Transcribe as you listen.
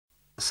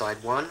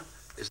Side 1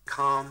 is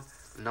calm,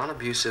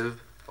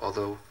 non-abusive,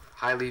 although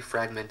highly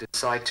fragmented.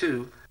 Side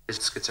 2 is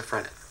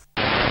schizophrenic.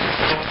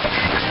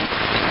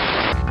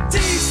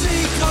 DC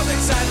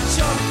Comics and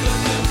chocolate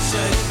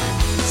milkshake.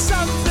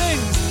 Some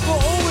things will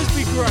always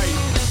be great.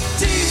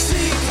 DC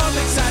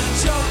Comics and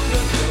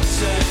chocolate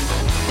milkshake.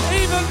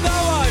 Even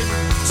though I'm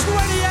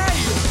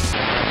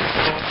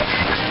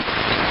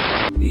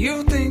 28.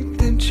 You think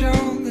that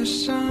you're the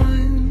sun.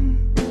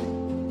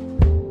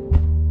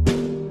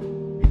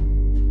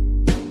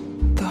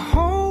 The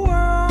whole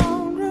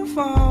world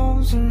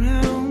revolves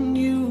around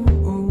you.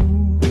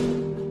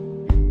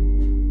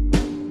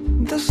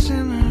 The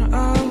center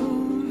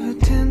of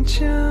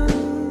attention.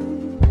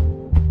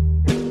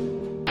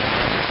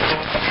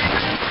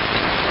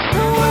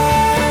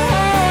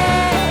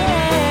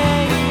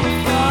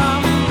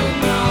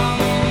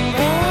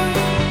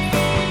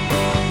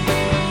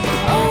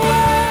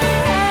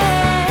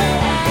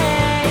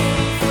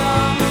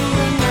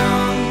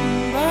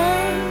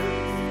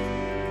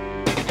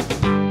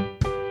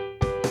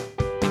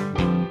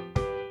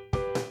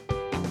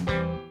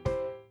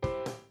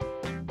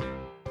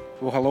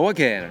 Well, hello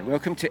again, and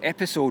welcome to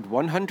episode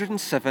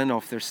 107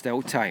 of There's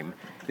Still Time,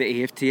 the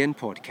AFTN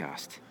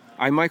podcast.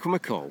 I'm Michael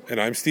McCall. And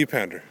I'm Steve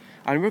Pander.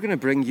 And we're going to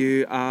bring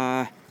you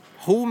a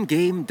home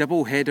game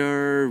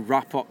double-header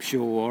wrap-up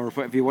show, or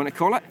whatever you want to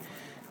call it.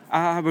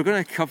 We're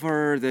going to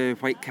cover the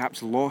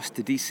Whitecaps' loss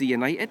to DC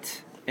United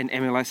in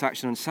MLS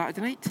action on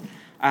Saturday night,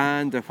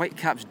 and the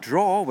Whitecaps'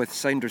 draw with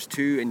Sounders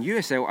 2 in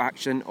USL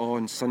action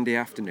on Sunday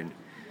afternoon.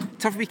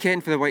 Tough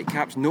weekend for the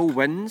Whitecaps, no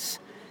wins.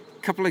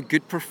 Couple of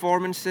good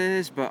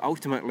performances, but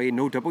ultimately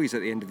no W's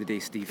at the end of the day,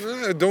 Steve.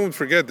 Don't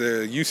forget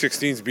the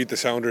U16s beat the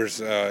Sounders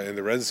in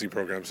the residency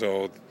program,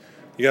 so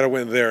you got to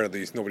win there at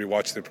least. Nobody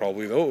watched it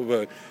probably though,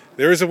 but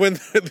there is a win,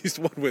 at least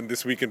one win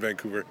this week in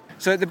Vancouver.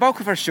 So the bulk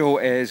of our show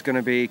is going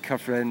to be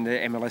covering the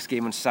MLS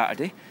game on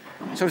Saturday.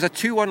 So it was a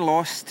 2-1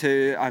 loss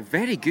to a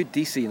very good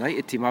DC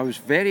United team. I was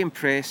very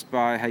impressed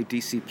by how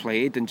DC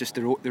played and just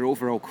their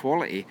overall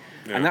quality.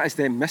 Yeah. And that is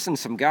them missing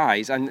some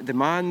guys. And the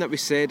man that we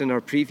said in our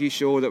preview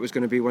show that was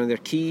going to be one of their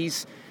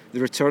keys, the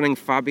returning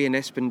Fabian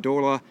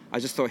Espindola, I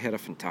just thought he had a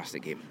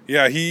fantastic game.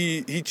 Yeah,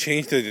 he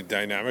changed the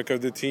dynamic of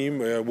the team.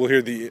 We'll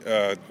hear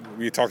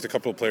we talked to a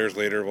couple of players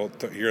later. We'll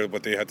hear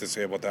what they had to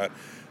say about that.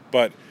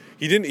 But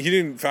he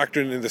didn't factor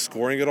in the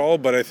scoring at all,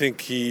 but I think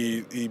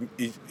he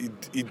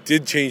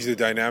did change the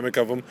dynamic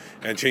of them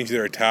and change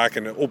their attack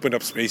and opened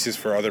up spaces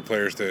for other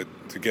players to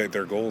get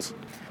their goals.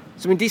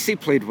 So when DC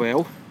played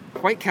well,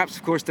 Whitecaps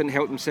of course didn't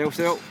help themselves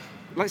out.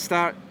 Let's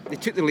start. They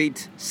took the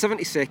lead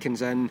 70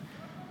 seconds in.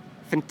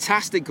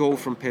 Fantastic goal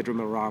from Pedro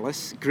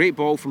Morales. Great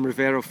ball from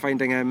Rivero,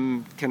 finding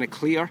him kind of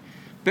clear.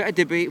 Bit of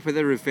debate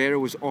whether Rivero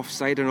was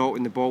offside or not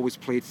when the ball was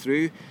played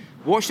through.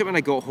 Watched it when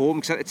I got home,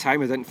 because at the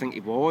time I didn't think he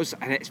was,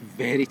 and it's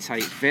very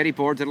tight, very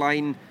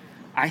borderline.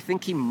 I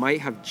think he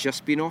might have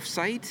just been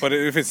offside. But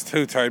if it's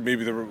too tight,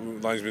 maybe the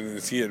linesman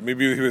didn't see it.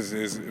 Maybe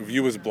his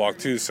view was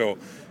blocked too, so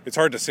it's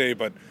hard to say.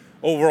 But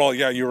overall,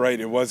 yeah, you're right.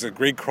 It was a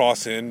great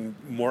cross in.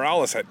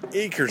 Morales had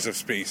acres of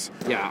space.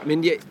 Yeah, I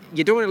mean,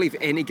 you don't want to leave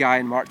any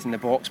guy marked in the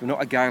box, but not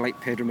a guy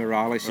like Pedro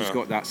Morales who's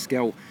got that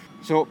skill.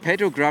 So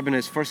Pedro grabbing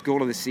his first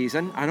goal of the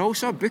season, and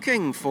also a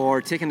booking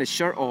for taking his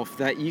shirt off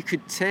that you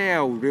could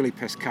tell really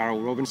pissed Carl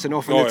Robinson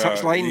off on the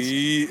touchlines.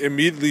 He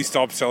immediately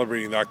stopped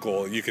celebrating that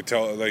goal. You could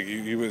tell, like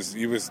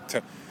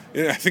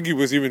I think he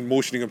was even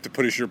motioning him to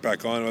put his shirt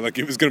back on, like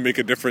he was going to make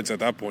a difference at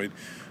that point.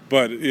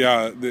 But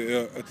yeah,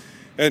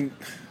 and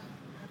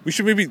we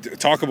should maybe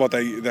talk about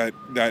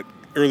that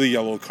early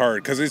yellow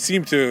card, because it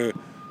seemed to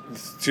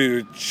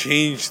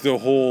change the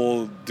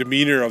whole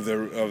demeanor of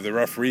the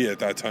referee at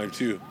that time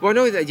too. Well, I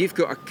know that you've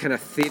got a kind of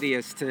theory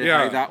as to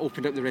how that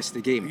opened up the rest of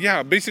the game.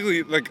 Yeah,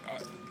 basically,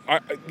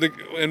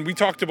 and we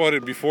talked about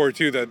it before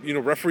too, that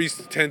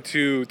referees tend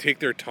to take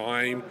their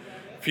time,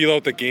 feel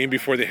out the game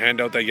before they hand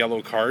out that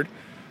yellow card.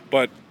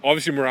 But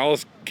obviously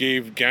Morales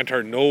gave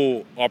Gantar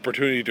no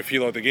opportunity to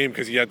feel out the game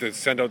because he had to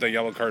send out that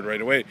yellow card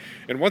right away.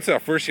 And once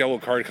that first yellow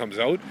card comes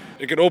out,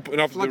 it could open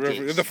up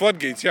the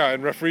floodgates,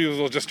 and referees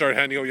will just start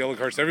handing out yellow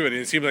cards to everybody.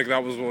 And it seemed like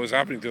that was what was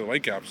happening to the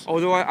Whitecaps.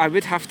 Although I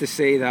would have to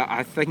say that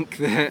I think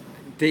that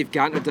Dave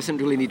Gantar doesn't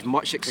really need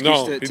much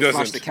excuse to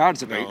flash the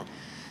cards about. No.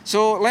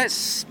 So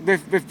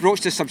we've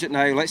broached the subject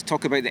now. Let's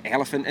talk about the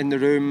elephant in the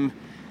room.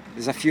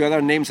 There's a few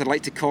other names I'd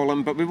like to call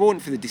him, but we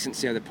won't for the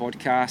decency of the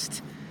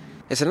podcast.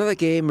 It's another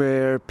game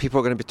where people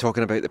are going to be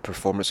talking about the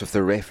performance of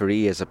the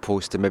referee as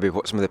opposed to maybe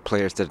what some of the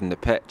players did on the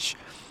pitch.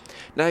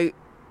 Now,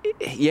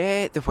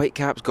 yeah, the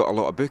Whitecaps got a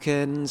lot of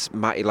bookings.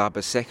 Matty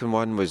Laba's second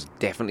one was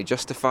definitely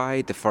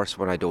justified. The first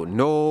one, I don't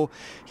know.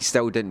 He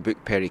still didn't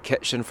book Perry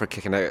Kitchen for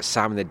kicking out at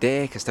Sam on the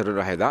deck. I still don't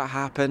know how that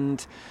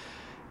happened.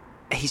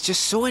 He's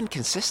just so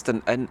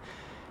inconsistent, and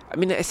I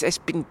mean, it's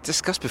been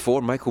discussed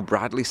before. Michael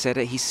Bradley said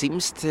it.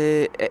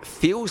 It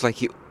feels like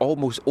he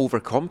almost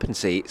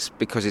overcompensates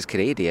because he's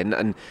Canadian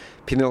and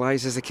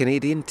penalises the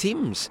Canadian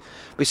teams.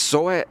 We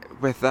saw it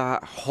with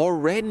that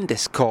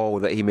horrendous call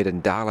that he made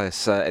in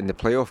Dallas in the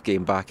playoff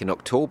game back in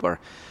October.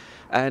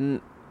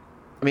 And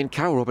I mean,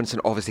 Kyle Robinson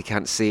obviously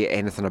can't say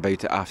anything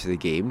about it after the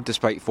game,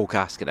 despite folk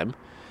asking him.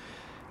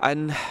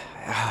 And,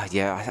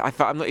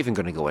 I'm not even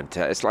going to go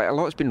into it. It's like a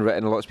lot's been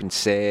written, a lot's been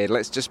said.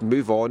 Let's just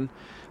move on,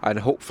 and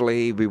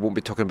hopefully we won't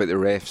be talking about the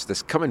refs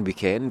this coming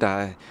weekend.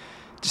 I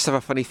just have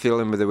a funny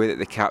feeling with the way that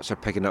the Caps are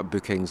picking up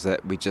bookings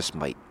that we just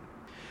might.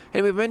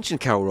 Anyway, we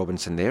mentioned Kyle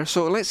Robinson there,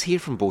 so let's hear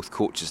from both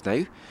coaches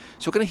now.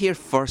 So we're going to hear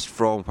first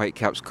from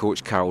Whitecaps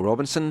coach Kyle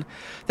Robinson,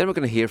 then we're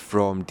going to hear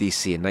from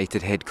DC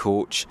United head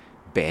coach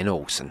Ben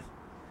Olsen.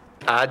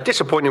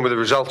 Disappointing with the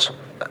results.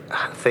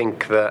 I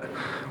think that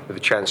with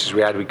the chances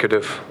we had, we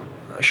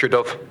should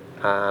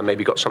have,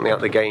 maybe got something out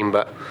of the game,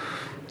 but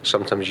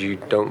sometimes you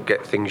don't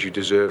get things you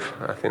deserve.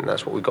 I think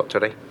that's what we got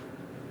today.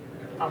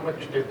 How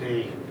much did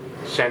the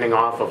sending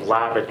off of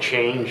Lava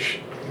change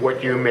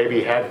what you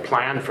maybe had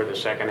planned for the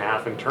second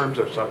half in terms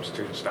of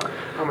substitute stuff?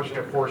 How much did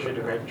it force you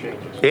to make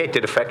changes? Yeah, it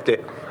did affect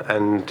it.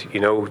 And,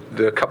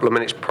 the couple of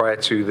minutes prior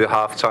to the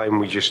half-time,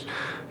 we just,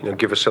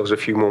 give ourselves a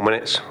few more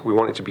minutes. We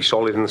wanted to be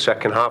solid in the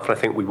second half, and I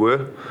think we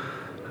were.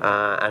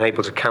 And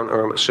able to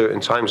counter them at certain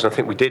times, and I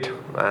think we did.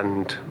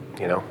 And,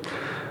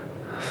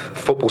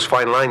 football's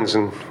fine lines,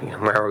 and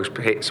Maro's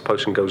hits the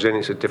post and goes in.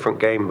 It's a different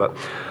game, but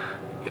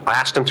I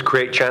asked them to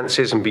create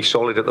chances and be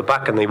solid at the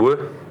back, and they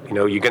were.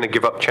 You're going to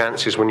give up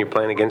chances when you're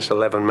playing against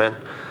 11 men,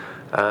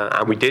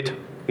 and we did.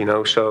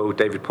 So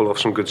David pulled off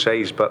some good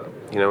saves, but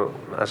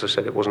as I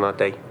said, it wasn't our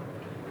day.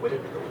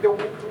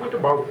 What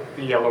about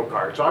the yellow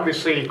cards?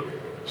 Obviously,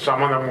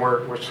 some of them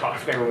were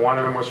soft, and one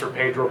of them was for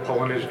Pedro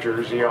pulling his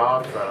jersey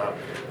off.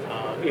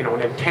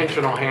 An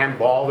intentional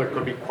handball that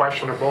could be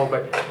questionable,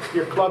 but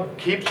your club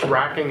keeps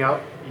racking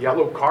up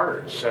yellow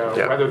cards,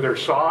 whether they're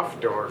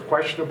soft or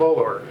questionable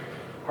or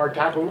hard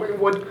tackle.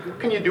 What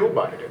can you do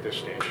about it at this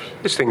stage?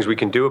 There's things we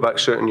can do about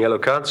certain yellow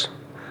cards.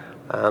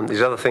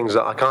 There's other things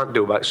that I can't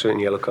do about certain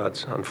yellow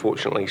cards,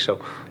 unfortunately.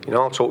 So,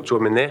 I'll talk to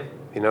them in there,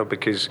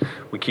 because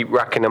we keep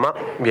racking them up.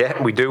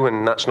 Yeah, we do,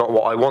 and that's not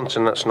what I want,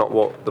 and that's not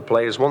what the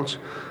players want.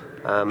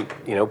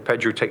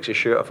 Pedro takes his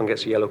shirt off and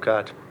gets a yellow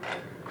card.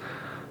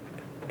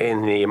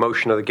 In the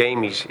emotion of the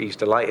game, he's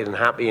delighted and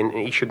happy, and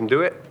he shouldn't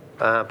do it,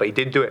 but he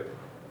did do it.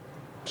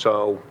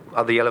 So,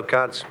 other yellow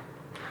cards,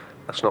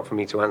 that's not for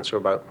me to answer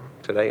about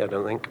today, I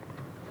don't think.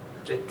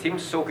 The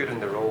team's so good on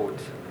the road,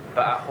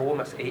 but at home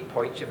it's 8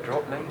 points you've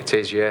dropped now. It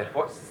is, yeah.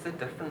 What's the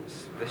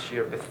difference this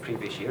year with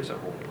previous years at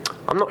home?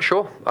 I'm not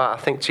sure. I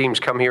think teams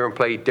come here and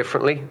play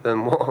differently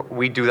than what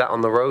we do that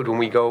on the road when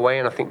we go away,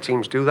 and I think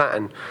teams do that.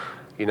 And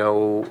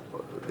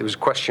there was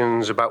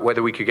questions about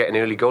whether we could get an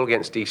early goal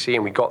against DC,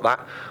 and we got that.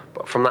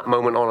 But from that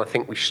moment on, I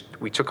think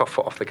we took our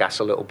foot off the gas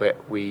a little bit.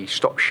 We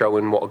stopped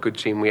showing what a good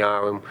team we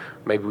are, and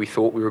maybe we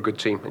thought we were a good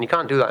team. And you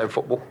can't do that in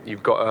football.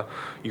 You've got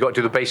to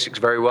do the basics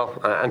very well.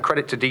 And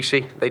credit to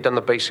DC, they've done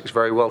the basics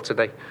very well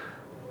today.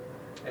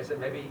 Is it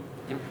maybe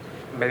you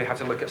have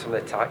to look at some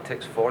of the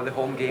tactics for the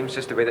home games,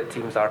 just the way that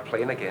teams are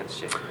playing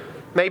against you?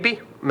 Maybe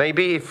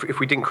if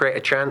we didn't create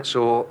a chance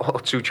or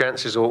two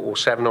chances or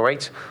 7 or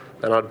 8,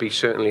 then I'd be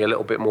certainly a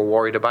little bit more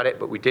worried about it.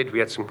 But we did. We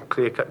had some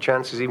clear-cut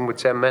chances, even with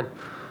 10 men.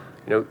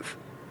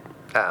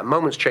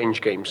 Moments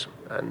change games,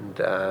 and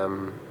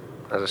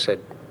as I said,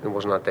 it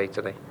wasn't our day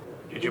today.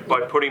 Did you,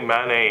 by putting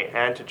Mane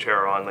and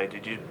Teixeira on late,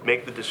 did you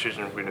make the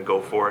decision we're going to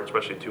go for it,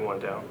 especially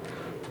 2-1 down?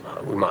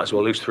 We might as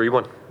well lose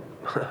 3-1.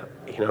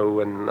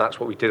 And that's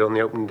what we did on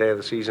the opening day of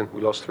the season.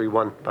 We lost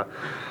 3-1, but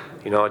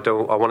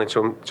I wanted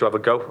to have a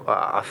go.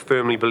 I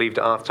firmly believed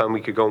at half-time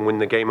we could go and win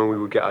the game and we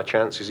would get our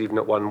chances, even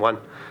at 1-1.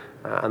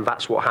 And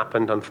that's what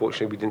happened.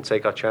 Unfortunately, we didn't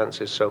take our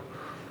chances. So,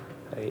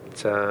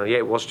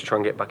 it was to try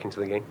and get back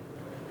into the game.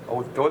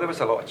 Although there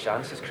was a lot of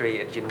chances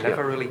created, you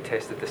never really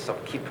tested the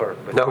sub-keeper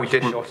with no, we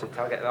didn't. shots on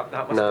target.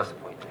 That was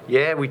disappointing.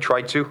 Yeah, we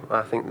tried to.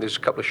 I think there's a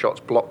couple of shots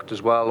blocked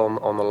as well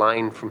on the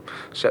line from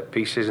set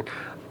pieces.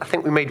 I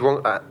think we made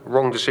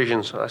wrong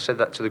decisions. I said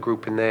that to the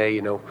group in there. We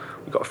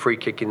got a free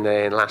kick in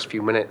there in the last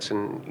few minutes,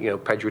 and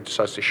Pedro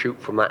decides to shoot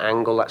from that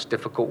angle. That's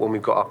difficult when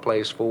we've got our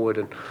players forward,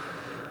 and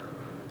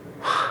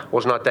it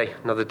wasn't our day.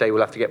 Another day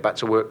we'll have to get back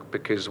to work,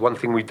 because one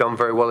thing we've done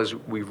very well is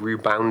we've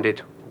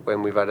rebounded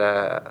when we've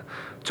had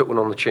took one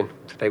on the chin.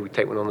 Today we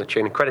take one on the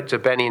chin. And credit to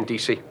Benny and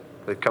DC.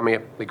 They've come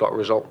here, they got a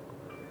result.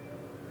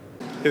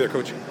 Hey there,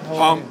 Coach.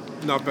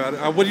 Not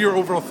bad. What are your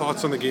overall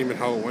thoughts on the game and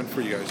how it went for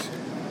you guys?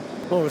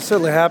 Well, we're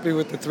certainly happy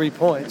with the 3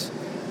 points.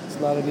 It's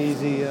not an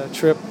easy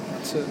trip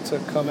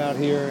to come out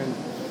here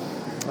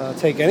and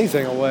take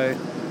anything away.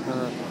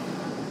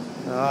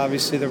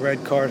 Obviously, the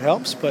red card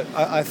helps, but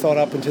I thought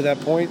up until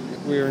that point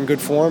we were in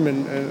good form,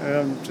 and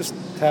I'm just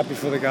happy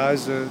for the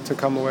guys to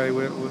come away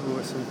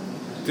with some.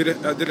 Did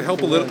it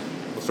help a little?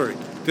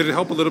 Did it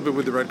help a little bit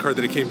with the red card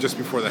that it came just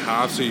before the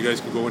half, so you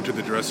guys could go into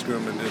the dressing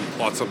room and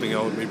plot something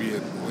out, maybe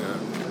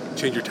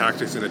change your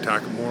tactics and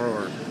attack more,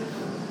 or?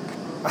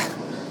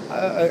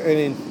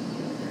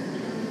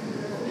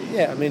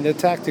 The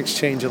tactics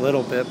change a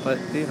little bit, but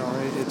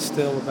it's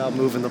still about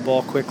moving the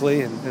ball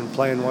quickly and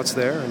playing what's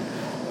there,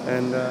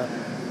 and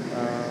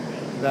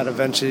that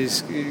eventually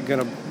is going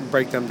to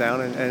break them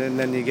down, and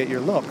then you get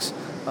your looks.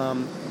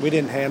 We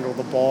didn't handle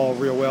the ball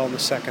real well in the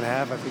second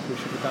half. I think we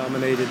should have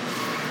dominated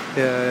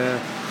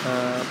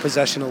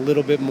possession a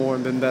little bit more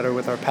and been better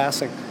with our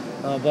passing.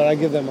 But I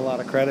give them a lot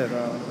of credit.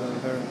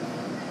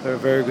 They're a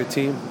very good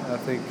team. I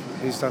think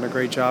he's done a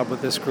great job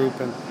with this group,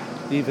 and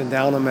even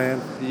down a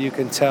man, you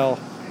can tell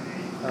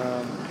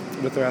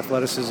with their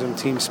athleticism,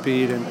 team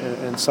speed,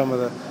 and some of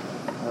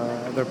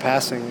their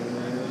passing.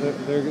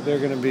 They're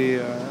going to be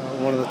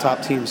one of the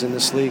top teams in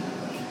this league.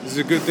 This is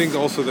a good thing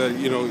also that,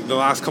 the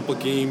last couple of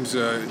games,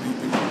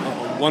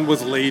 one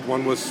was late,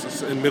 one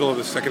was in the middle of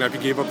the second half. You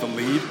gave up the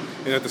lead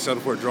and had to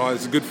settle for a draw.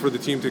 It's good for the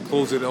team to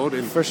close it out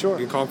for sure.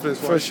 In confidence.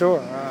 For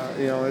sure.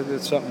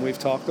 It's something we've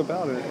talked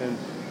about and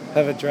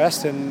have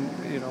addressed, and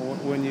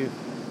when you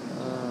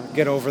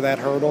get over that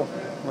hurdle,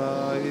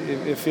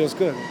 it feels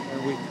good.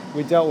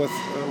 We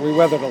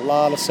weathered a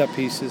lot of set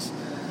pieces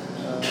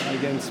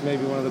against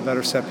maybe one of the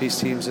better set piece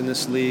teams in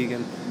this league,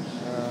 and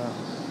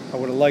I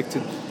would have liked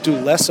to do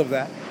less of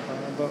that,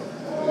 but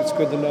it's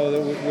good to know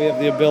that we have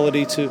the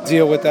ability to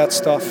deal with that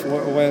stuff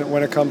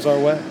when it comes our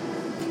way.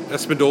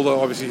 Espindola,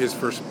 obviously his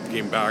first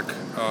game back.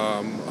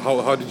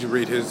 How did you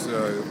rate his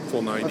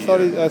full 90?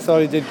 I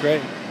thought he did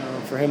great.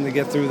 For him to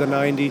get through the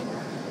 90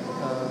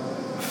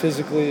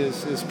 physically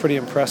is pretty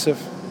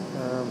impressive,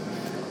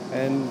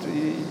 and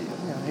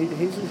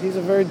he's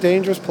a very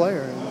dangerous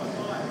player. And,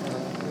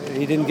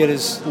 he didn't get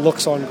his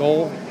looks on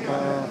goal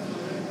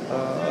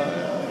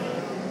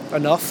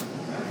enough,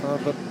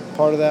 but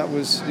part of that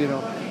was,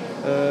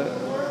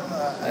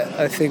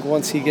 I think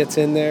once he gets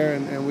in there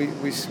and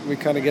we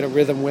kind of get a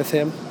rhythm with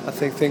him, I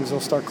think things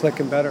will start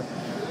clicking better.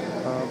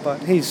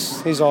 But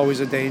he's always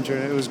a danger,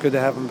 and it was good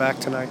to have him back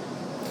tonight.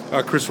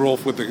 Chris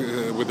Rolfe with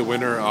the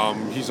winner.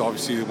 He's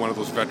obviously one of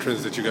those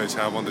veterans that you guys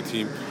have on the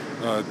team.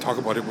 Talk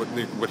about it,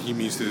 what he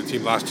means to the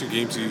team. Last 2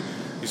 games, he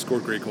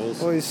scored great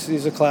goals. Well,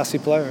 he's a classy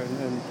player,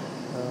 and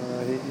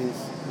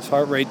his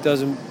heart rate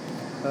doesn't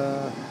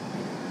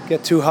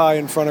get too high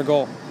in front of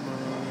goal.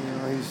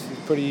 He's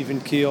pretty even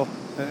keel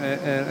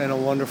and a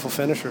wonderful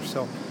finisher.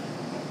 So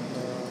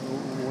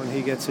when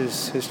he gets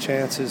his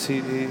chances,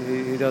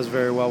 he does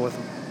very well with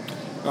them.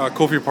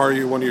 Kofi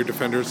Parry, one of your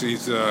defenders,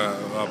 he's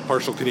a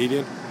partial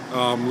Canadian.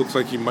 Looks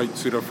like he might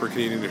suit up for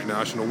Canadian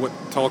International.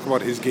 Talk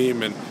about his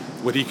game and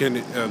what he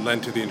can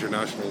lend to the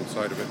international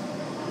side of it.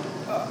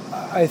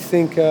 I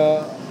think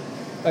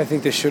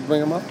they should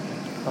bring him up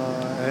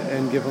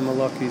and give him a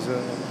look. He's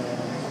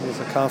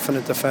a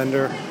confident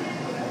defender,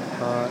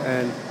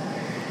 and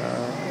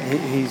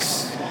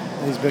he's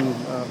been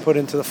put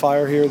into the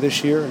fire here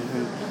this year,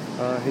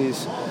 and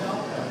he's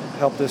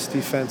helped this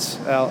defense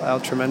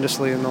out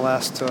tremendously in the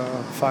last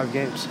 5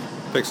 games.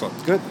 Thanks a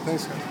lot. Good.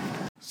 Thanks.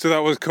 So that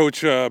was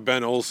Coach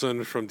Ben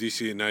Olsen from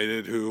DC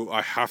United, who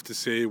I have to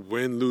say,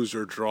 win, lose,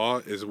 or draw,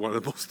 is one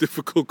of the most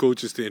difficult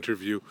coaches to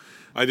interview.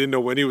 I didn't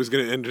know when he was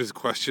going to end his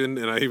question,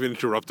 and I even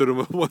interrupted him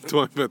at one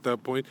time at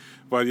that point.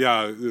 But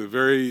yeah,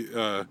 very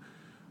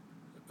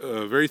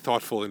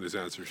thoughtful in his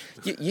answers.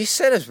 You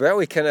said as well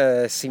he kind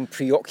of seemed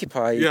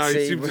preoccupied. Yeah,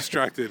 he seemed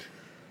distracted.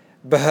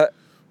 But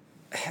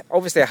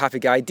obviously a happy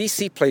guy.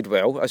 DC played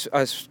well,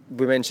 as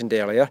we mentioned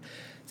earlier.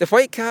 The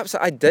Whitecaps,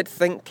 I did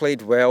think,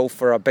 played well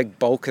for a big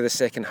bulk of the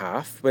second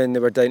half when they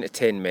were down to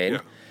 10 men.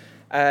 Yeah.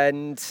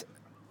 And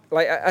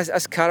like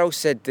as Carol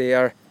said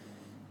there,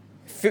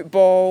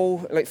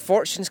 football, like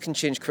fortunes can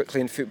change quickly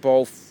in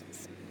football.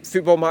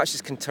 Football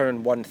matches can turn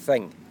on one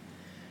thing.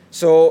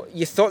 So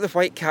you thought the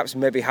Whitecaps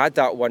maybe had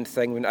that one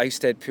thing when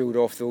Ousted pulled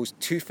off those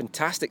 2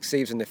 fantastic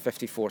saves in the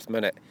 54th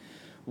minute.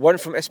 One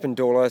from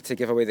Espindola to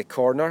give away the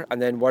corner,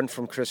 and then one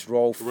from Chris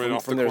Rolfe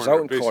from the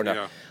resulting corner.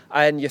 Yeah.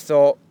 And you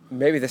thought,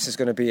 maybe this is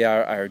going to be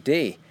our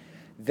day.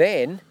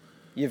 Then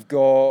you've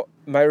got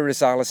Mauro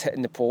Rosales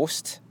hitting the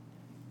post.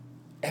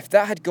 If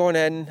that had gone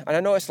in, and I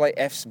know it's like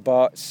ifs,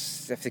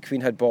 buts, if the Queen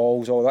had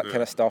balls, all that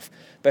kind of stuff,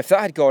 but if that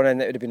had gone in,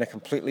 it would have been a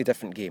completely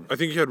different game. I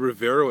think you had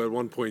Rivero at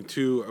one point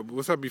too.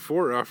 Was that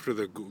before or after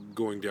the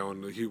going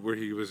down, where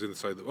he was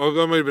inside?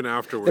 That might have been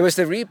afterwards. There was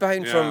the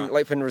rebound from,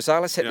 like when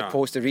Rosales hit the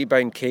post, the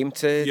rebound came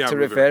to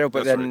Rivero,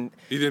 but then... Right.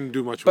 He didn't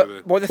do much with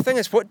it. Well, the thing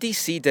is, what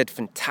DC did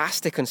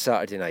fantastic on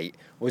Saturday night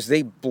was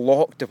they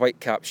blocked the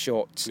Whitecaps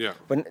shots. Yeah.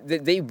 When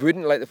they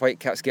wouldn't let the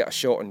Whitecaps get a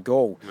shot on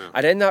goal. Yeah.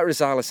 And in that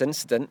Rosales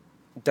incident,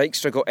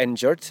 Dykstra got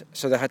injured,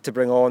 so they had to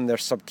bring on their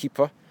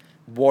sub-keeper,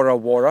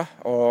 Wara,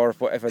 or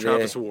whatever.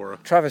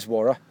 Travis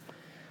Wara.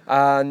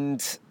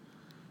 And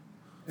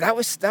that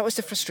was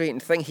the frustrating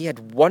thing. He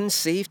had one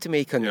save to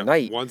make on the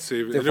night. One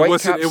save. And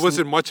it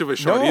wasn't much of a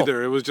shot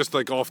either. It was just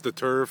like off the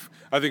turf.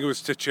 I think it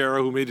was Teixeira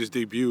who made his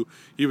debut.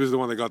 He was the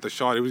one that got the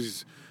shot. It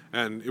was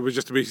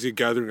just basically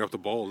gathering up the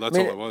ball. That's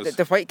all it was.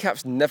 The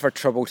Whitecaps never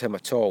troubled him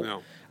at all.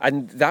 No.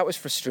 And that was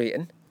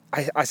frustrating.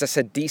 As I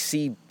said,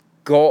 DC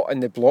got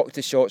and they blocked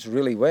the shots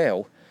really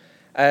well,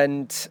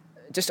 and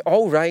just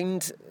all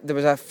round there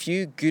was a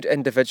few good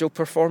individual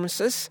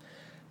performances,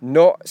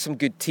 not some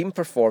good team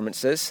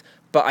performances,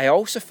 but I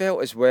also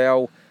felt as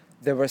well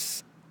there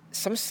was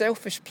some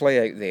selfish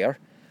play out there,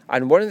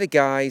 and one of the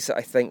guys that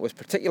I think was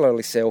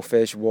particularly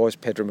selfish was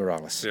Pedro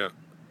Morales. Yeah,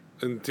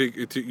 and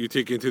you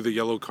take into the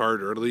yellow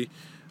card early,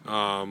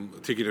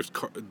 taking his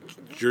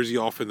jersey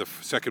off in the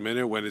second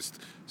minute when it's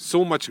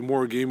so much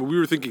more game. We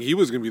were thinking he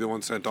was going to be the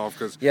one sent off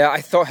because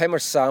I thought him or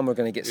Sam were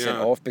going to get sent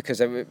off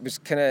because it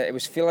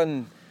was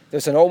feeling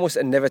there's an almost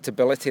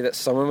inevitability that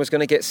someone was going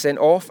to get sent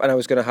off, and I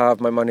was going to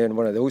have my money on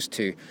one of those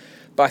two.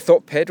 But I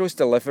thought Pedro's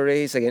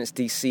deliveries against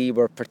DC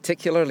were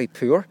particularly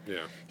poor. Yeah.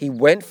 He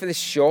went for the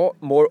shot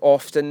more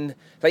often.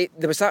 Like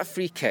there was that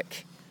free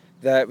kick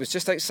that was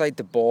just outside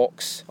the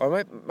box, or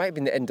it might have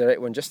been the indirect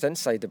one just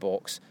inside the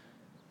box.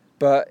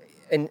 But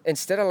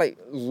instead of like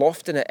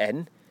lofting it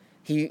in,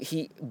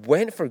 he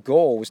went for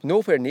goal, was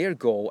nowhere near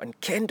goal, and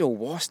Kendall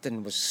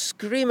Waston was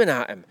screaming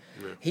at him.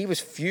 Yeah. He was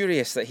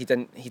furious that he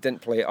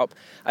didn't play it up.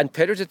 And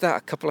Pedro did that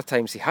a couple of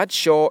times. He had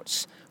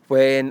shots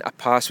when a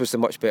pass was the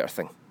much better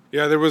thing.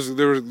 Yeah, there was.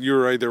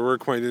 You're right. There were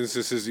quite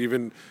instances,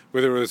 even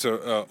whether it was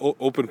a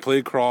open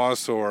play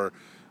cross or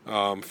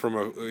from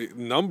a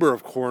number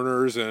of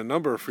corners and a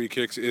number of free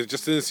kicks. It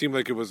just didn't seem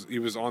like he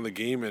was on the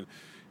game, and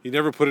he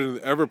never put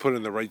it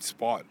in the right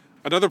spot.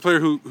 Another player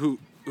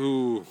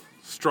who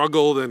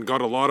struggled and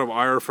got a lot of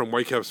ire from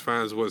Whitecaps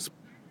fans was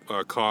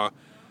Ka.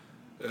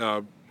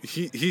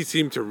 He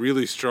seemed to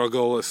really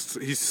struggle.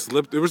 He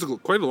slipped. There was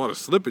quite a lot of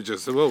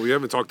slippage. Well, we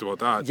haven't talked about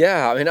that.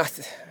 Yeah, I mean,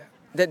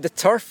 the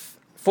turf.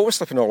 Folk were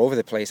slipping all over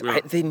the place. Yeah.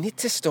 They need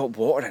to stop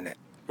watering it.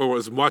 Or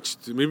as much.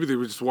 Maybe they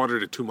just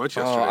watered it too much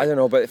yesterday. I don't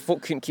know, but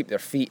folk couldn't keep their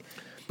feet.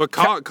 But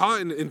Ka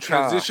in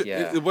transition,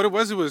 what it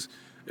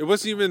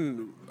wasn't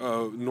even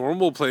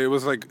normal play. It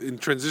was like in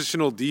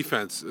transitional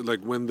defense,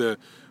 like when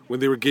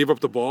they gave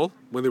up the ball,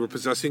 when they were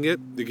possessing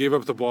it, they gave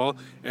up the ball,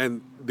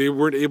 and they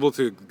weren't able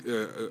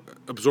to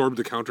absorb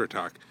the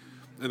counterattack.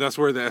 And that's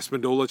where the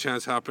Espindola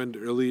chance happened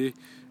early,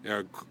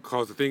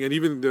 caused the thing. And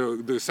even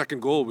the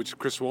second goal, which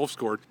Chris Wolf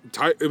scored,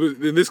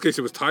 in this case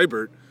it was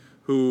Tybert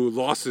who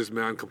lost his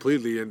man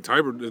completely. And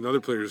Tybert, another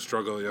player who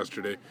struggled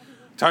yesterday.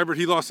 Tybert,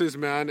 he lost his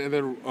man, and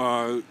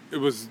then it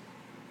was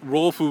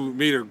Rolf who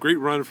made a great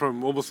run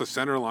from almost the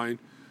center line,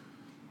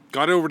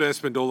 got it over to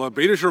Espindola.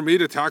 Beitashour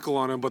made a tackle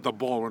on him, but the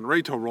ball went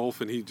right to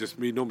Rolf, and he just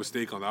made no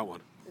mistake on that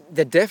one.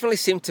 There definitely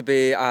seemed to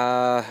be,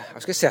 I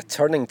was going to say a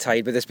turning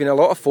tide, but there's been a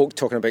lot of folk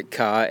talking about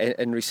Ka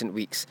in recent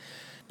weeks.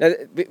 Now,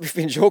 we've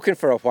been joking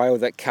for a while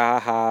that Ka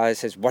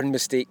has his one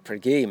mistake per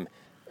game.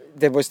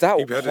 There was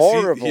that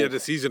horrible... He had a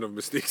season of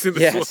mistakes in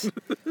this one.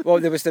 Well,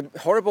 there was the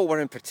horrible one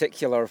in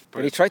particular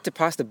when he tried to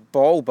pass the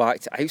ball back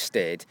to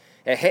Ousted.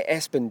 It hit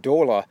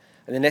Espindola,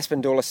 and then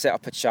Espindola set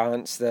up a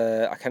chance.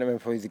 I can't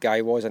remember who the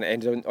guy was, and it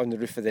ended on the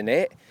roof of the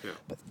net. Yeah.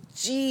 But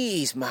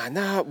geez, man,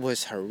 that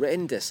was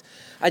horrendous.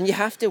 And you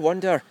have to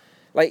wonder,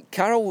 like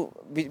Carroll,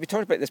 we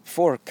talked about this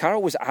before,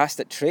 Carroll was asked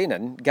at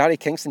training, Gary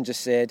Kingston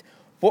just said,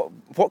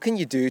 what can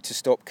you do to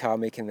stop Ka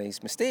making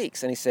these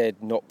mistakes? And he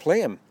said, not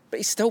play him.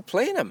 But he's still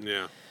playing him.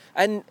 Yeah.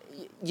 And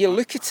you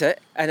look at it,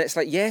 and it's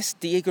like, yes,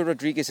 Diego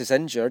Rodriguez is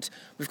injured.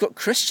 We've got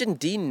Christian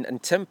Dean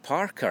and Tim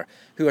Parker,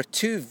 who are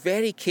two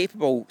very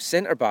capable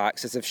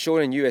centre-backs, as they've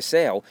shown in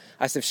USL,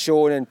 as they've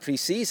shown in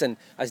pre-season,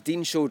 as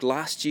Dean showed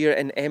last year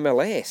in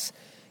MLS.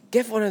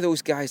 Give one of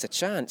those guys a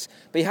chance.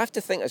 But you have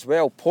to think as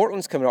well,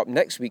 Portland's coming up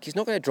next week. He's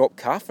not going to drop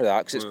Ka for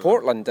that, because it's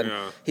Portland, and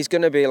he's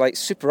going to be like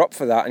super up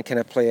for that and kind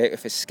of play out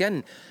of his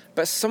skin.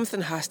 But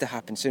something has to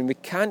happen soon. We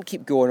can't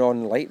keep going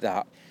on like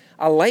that.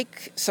 I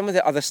like some of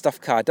the other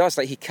stuff Ka does.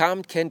 Like he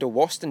calmed Kendall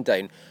Waston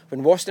down.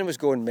 When Waston was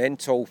going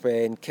mental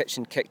when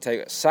Kitchen kicked out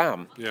at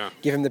Sam,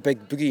 gave him the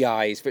big boogie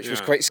eyes, which was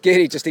quite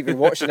scary just even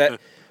watching it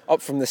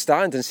up from the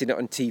stand and seeing it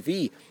on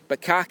TV.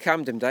 But Ka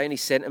calmed him down, he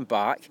sent him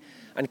back,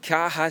 and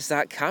Ka has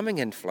that calming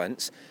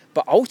influence.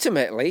 But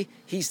ultimately,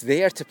 he's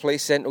there to play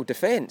central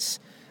defence.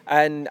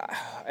 And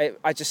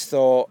I just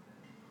thought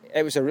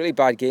it was a really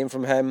bad game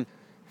from him.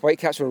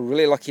 Whitecaps were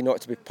really lucky not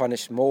to be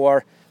punished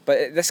more.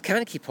 But this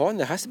can't keep on.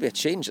 There has to be a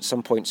change at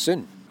some point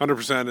soon.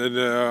 100%. And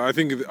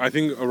I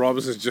think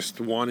Robinson's just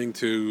wanting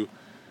to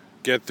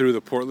get through the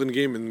Portland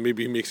game, and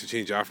maybe he makes a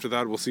change after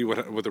that. We'll see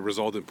what the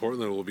result in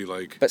Portland will be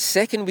like. But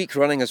second week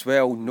running as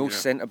well, no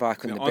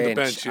centre-back on the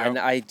bench. And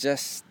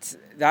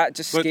that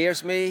just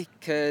scares me,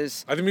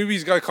 because... I think maybe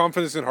he's got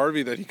confidence in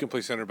Harvey that he can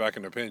play centre-back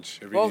in a pinch.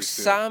 Well,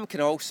 Sam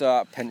can also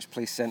at a pinch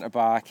play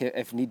centre-back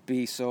if need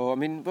be. So, I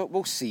mean,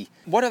 we'll see.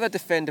 One other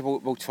defender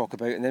we'll talk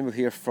about, and then we'll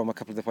hear from a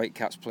couple of the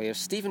Whitecaps players.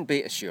 Stephen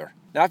Beitashour.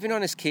 Now, I've been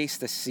on his case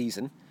this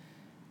season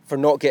for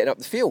not getting up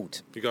the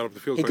field. He got up the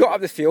field. He got up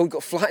the field,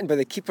 got flattened by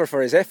the keeper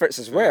for his efforts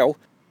as well.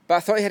 But I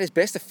thought he had his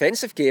best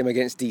offensive game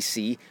against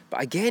DC.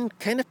 But again,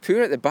 kind of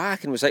poor at the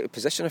back and was out of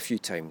position a few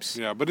times.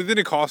 Yeah, but it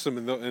didn't cost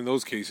him in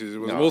those cases. It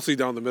was mostly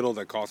down the middle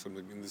that cost him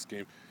in this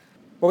game.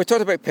 Well, we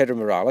talked about Pedro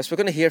Morales. We're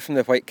going to hear from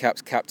the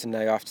Whitecaps captain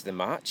now after the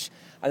match.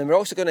 And then we're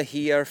also going to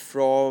hear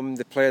from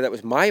the player that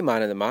was my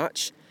man in the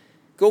match,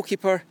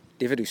 goalkeeper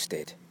David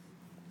Ousted.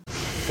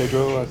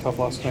 Pedro, tough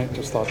last night.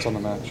 Just thoughts on the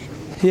match?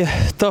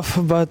 Yeah, tough,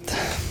 but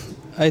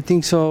I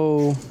think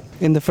so.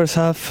 In the first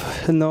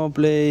half, no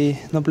play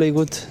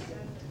good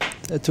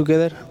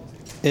together,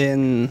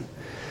 and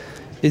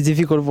it's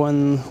difficult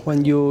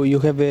when you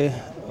have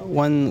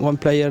one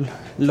player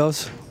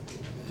lost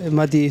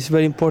Mati is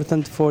very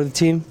important for the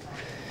team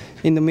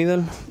in the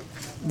middle.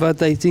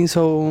 But I think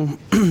so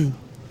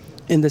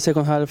in the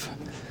second half,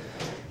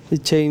 he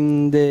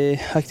changed the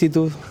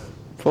attitude,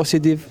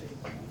 positive.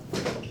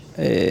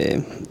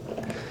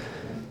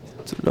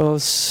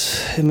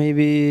 Lost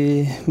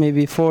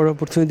maybe 4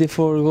 opportunities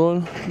for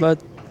goal, but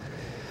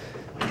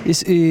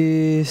it's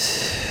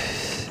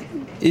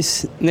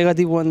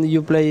negative when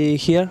you play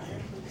here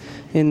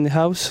in the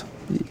house.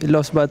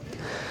 Lost, but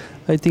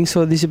I think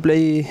so. This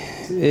play,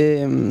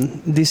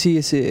 DC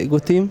is a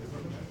good team,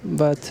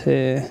 but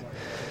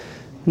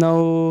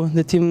now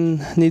the team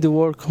need to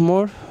work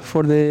more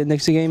for the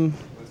next game.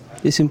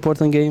 It's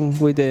important game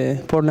with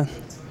Portland.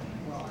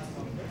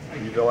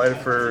 You delighted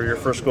for your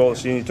first goal of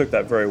the season. You took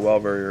that very well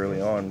very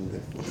early on.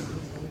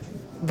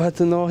 But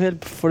no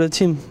help for the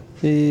team.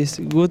 It's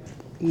good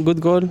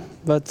goal,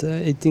 but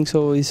I think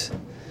so. It's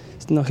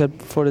no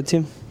help for the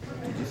team.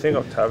 Did you think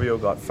Octavio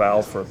got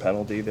fouled for a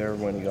penalty there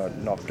when he got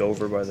knocked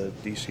over by the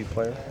DC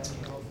player?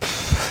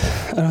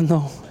 I don't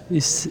know.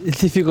 It's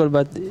difficult,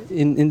 but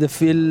in the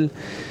field,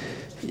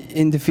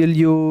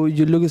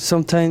 you look at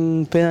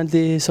sometimes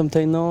penalty,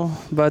 sometimes no.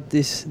 But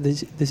it's the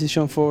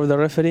decision for the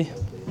referee.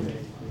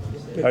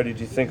 How did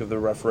you think of the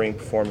refereeing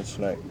performance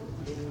tonight?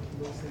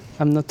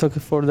 I'm not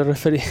talking for the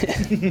referee.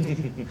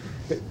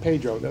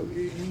 Pedro,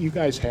 you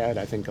guys had,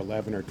 I think,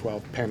 11 or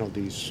 12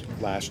 penalties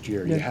last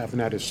year. Yeah. You haven't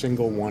had a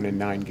single one in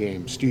 9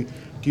 games. Do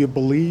you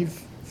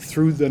believe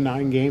through the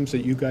 9 games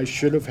that you guys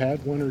should have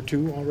had 1 or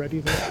 2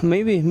 already there?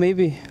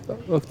 Maybe.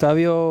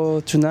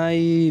 Octavio,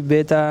 tonight,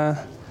 Beta,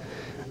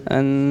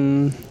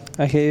 and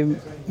I have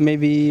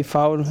maybe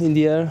foul in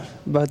the air,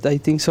 but I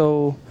think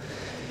so.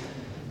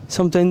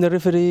 Sometimes the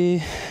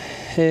referee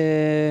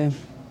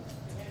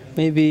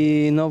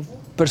maybe no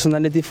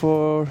personality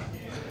for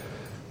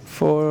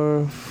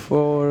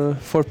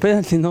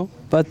penalty, no.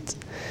 But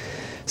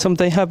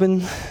sometimes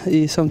happen,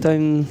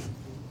 sometimes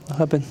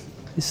happen.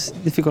 It's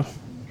difficult.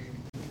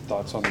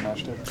 Thoughts on the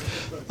match day?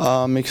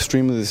 I'm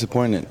extremely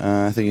disappointed.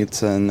 I think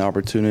it's an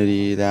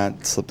opportunity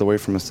that slipped away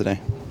from us today.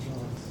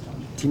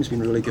 Team's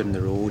been really good on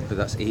the road, but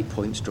that's 8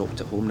 points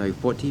dropped at home now.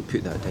 What do you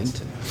put that down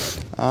to?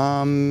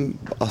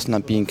 Us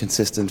not being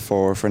consistent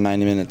for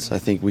 90 minutes. I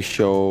think we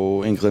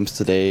show in glimpse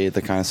today the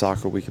kind of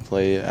soccer we can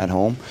play at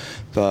home,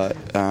 but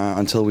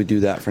until we do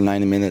that for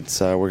 90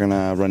 minutes, we're going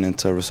to run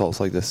into results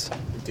like this.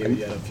 David,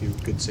 you had a few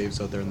good saves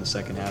out there in the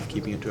second half,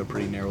 keeping it to a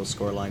pretty narrow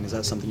scoreline. Is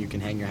that something you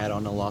can hang your hat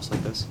on in a loss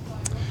like this?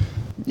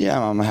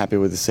 Yeah, I'm happy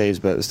with the saves,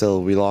 but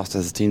still, we lost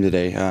as a team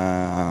today.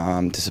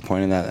 I'm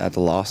disappointed at the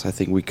loss. I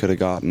think we could have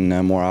gotten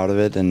more out of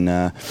it,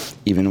 and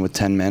even with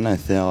 10 men, I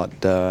thought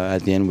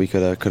at the end we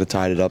could have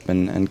tied it up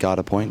and got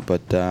a point,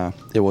 but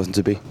it wasn't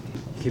to be.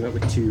 Came up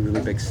with 2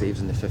 really big saves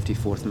in the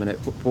 54th minute.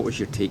 What was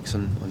your takes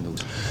on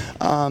those?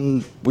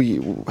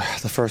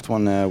 The first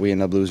one we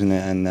ended up losing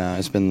it,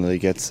 and Spindley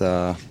gets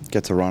a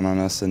run on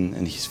us,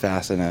 and he's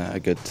fast and a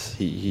good.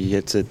 He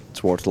hits it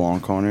towards the long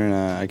corner, and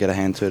I get a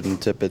hand to it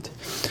and tip it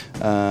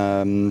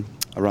around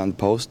the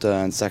post.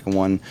 And second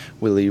one,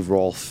 we leave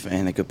Rolf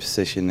in a good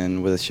position,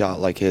 and with a shot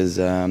like his,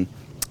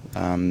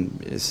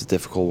 it's a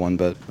difficult one,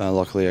 but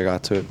luckily I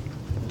got to it.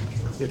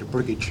 You had a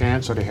pretty good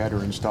chance at a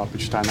header in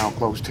stoppage time. How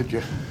close did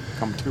you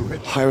come to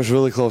it? I was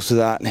really close to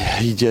that.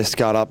 He just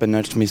got up and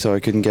nudged me, so I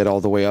couldn't get all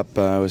the way up.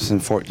 It was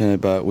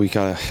unfortunate, but we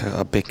got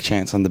a big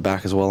chance on the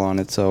back as well on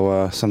it.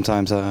 So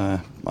sometimes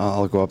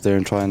I'll go up there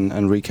and try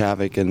and wreak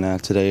havoc.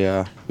 And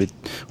today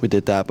we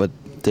did that, but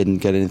didn't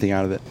get anything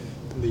out of it.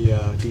 The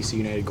DC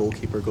United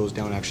goalkeeper goes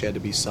down, actually had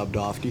to be subbed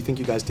off. Do you think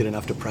you guys did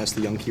enough to press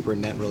the young keeper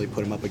in net and really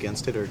put him up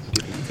against it, or do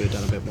you think you could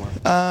have done a bit more?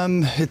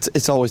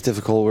 It's always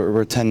difficult.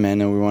 We're 10 men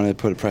and we wanted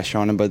to put pressure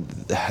on them, but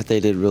they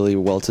did really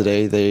well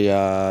today. They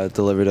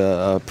delivered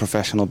a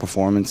professional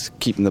performance,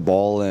 keeping the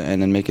ball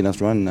and then making us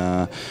run.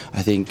 I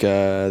think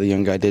the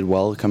young guy did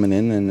well coming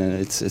in, and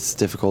it's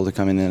difficult to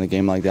come in a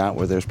game like that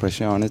where there's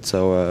pressure on it,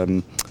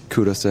 so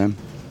kudos to him.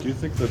 Do you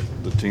think that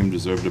the team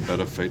deserved a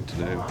better fate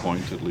today, a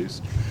point at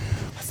least?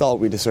 I thought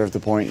we deserved the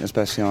point,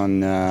 especially on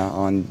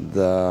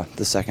the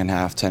second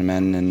half, 10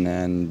 men,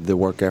 and the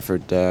work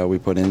effort we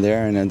put in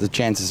there. And the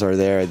chances are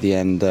there at the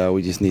end.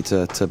 We just need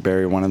to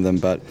bury one of them.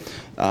 But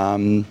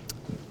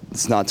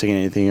it's not taking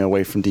anything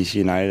away from DC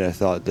United. I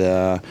thought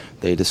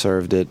they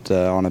deserved it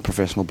on a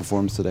professional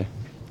performance today.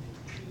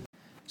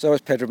 So that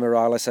was Pedro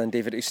Morales and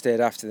David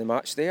Ousted after the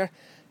match there.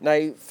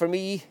 Now, for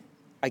me,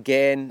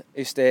 again,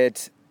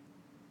 Ousted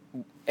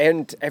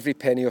earned every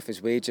penny of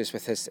his wages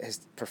with his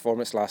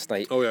performance last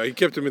night. Oh yeah, he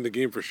kept him in the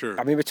game for sure.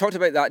 I mean, we talked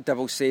about that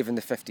double save in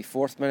the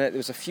 54th minute. There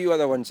was a few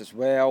other ones as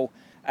well,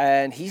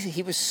 and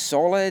he was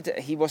solid.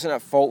 He wasn't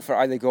at fault for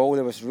either goal.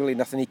 There was really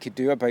nothing he could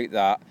do about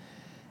that,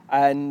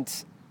 and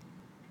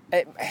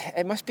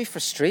it must be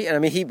frustrating. I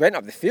mean, he went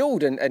up the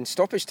field in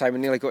stoppage time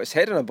and nearly got his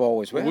head on a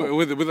ball as well.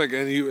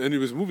 And he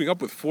was moving up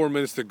with 4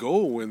 minutes to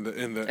go in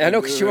the. I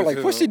know, because you were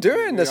like, "What's he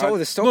doing?" There's all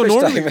the stoppage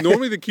time.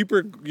 Normally the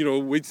keeper,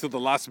 waits till the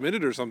last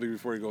minute or something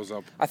before he goes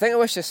up. I think it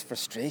was just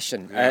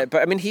frustration. Yeah.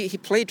 But I mean, he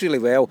played really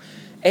well.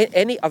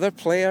 Any other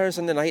players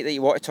on the night that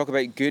you want to talk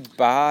about, good,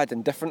 bad,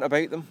 and different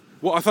about them?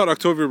 Well, I thought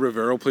Octavio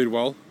Rivero played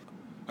well.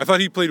 I thought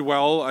he played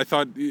well. I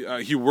thought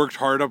he worked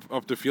hard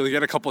up the field. He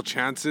had a couple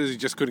chances. He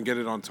just couldn't get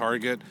it on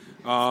target.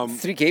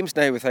 3 games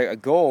now without a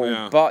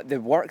goal, but the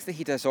work that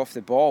he does off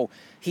the ball,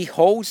 he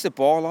holds the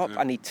ball up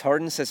and he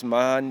turns his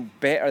man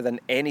better than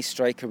any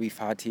striker we've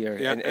had here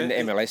in the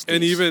MLS days.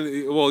 And even,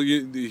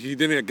 he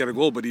didn't get a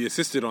goal, but he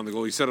assisted on the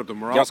goal. He set up the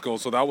Morales goal,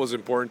 so that was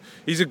important.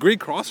 He's a great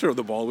crosser of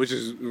the ball, which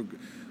is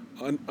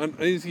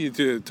uneasy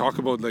to talk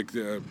about, like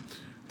the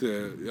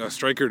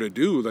striker to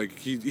do. Like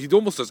he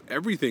almost does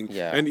everything.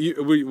 Yeah. And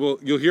you'll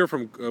hear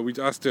from we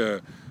asked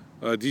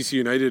DC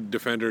United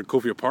defender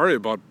Kofi Opare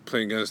about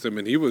playing against him,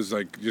 and he was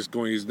like just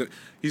going.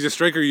 He's a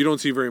striker you don't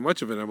see very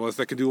much of in MLS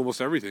that can do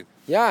almost everything.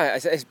 Yeah,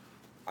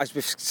 as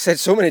we've said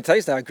so many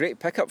times now, a great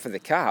pickup for the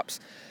Caps.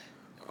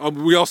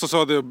 We also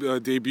saw the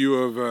debut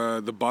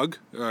of the Bug,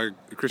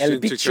 Christian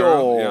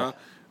Chichara. Yeah.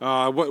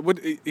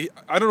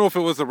 I don't know if it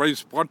was the right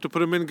spot to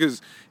put him in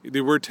because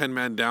they were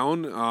 10-man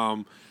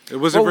down. It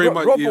wasn't very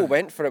much. Robbo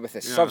went for it with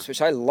his subs,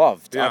 which I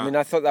loved. Yeah. I mean,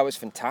 I thought that was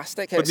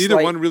fantastic. But neither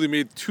one really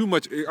made too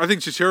much. I think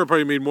Chichara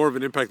probably made more of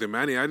an impact than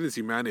Manny. I didn't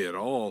see Manny at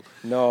all.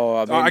 No,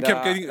 I mean, I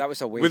kept getting that was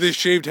a waste. With his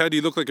shaved head,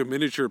 he looked like a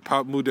miniature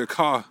Pat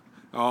Mudaka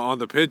on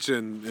the pitch.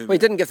 And well, he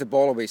didn't give the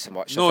ball away so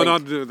much. No,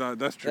 not that.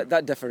 That's true.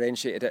 That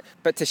differentiated it.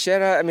 But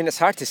Teixeira, I mean, it's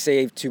hard to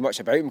say too much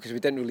about him because we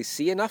didn't really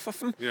see enough of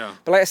him. Yeah.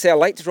 But like I say, I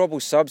liked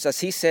Robbo's subs. As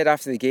he said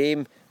after the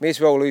game, may as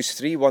well lose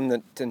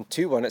 3-1 than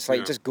 2-1. It's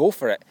like, just go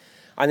for it.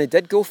 And they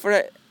did go for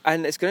it.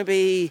 And it's going to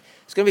be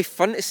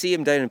fun to see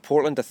him down in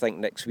Portland, I think,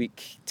 next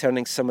week,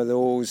 turning some of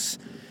those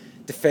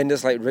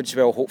defenders like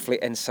Ridgewell hopefully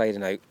inside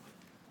and out.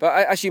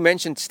 But as you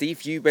mentioned,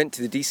 Steve, you went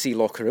to the DC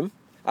locker room.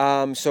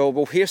 So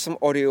we'll hear some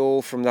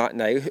audio from that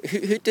now.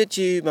 Who did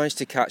you manage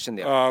to catch in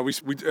there? We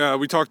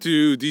talked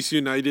to DC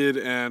United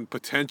and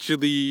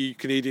potentially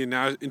Canadian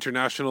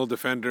international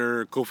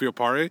defender Kofi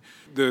Opare,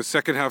 the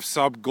second half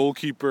sub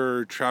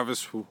goalkeeper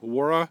Travis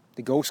Wara,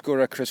 the goal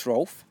scorer Chris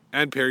Rolfe,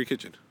 and Perry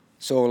Kitchen.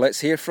 So let's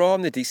hear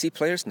from the DC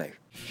players now.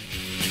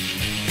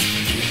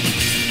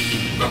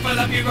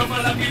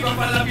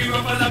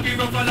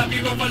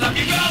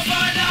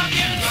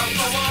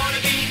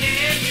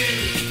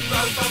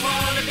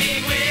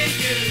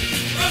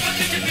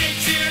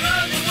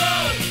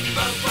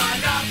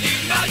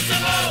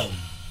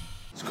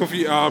 So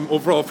Kofi,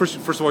 overall, first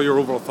of all, your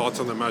overall thoughts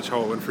on the match,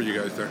 how it went for you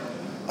guys there?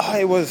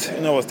 It was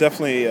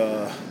definitely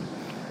a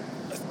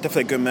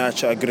good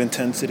match, good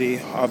intensity.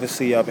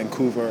 Obviously,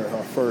 Vancouver,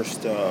 our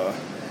first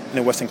in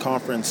the Western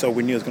Conference, so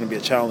we knew it was going to be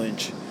a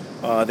challenge.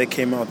 They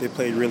came out, they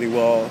played really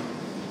well.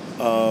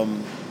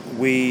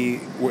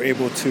 We were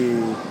able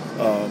to,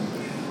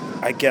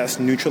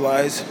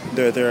 neutralize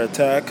their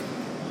attack,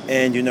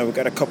 and we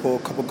got a couple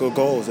good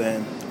goals,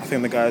 and I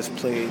think the guys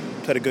played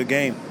a good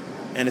game.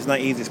 And it's not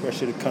easy,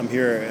 especially to come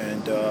here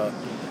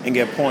and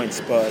get points,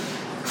 but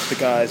the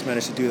guys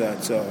managed to do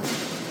that. So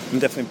I'm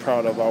definitely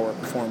proud of our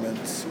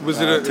performance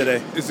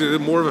today. Is it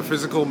more of a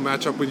physical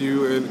matchup with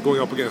you and going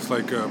up against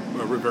like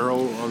Rivero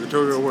or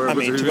Victoria, where to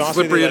be honest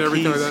slippery with you, and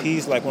everything like that?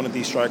 He's like one of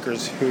these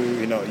strikers who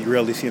you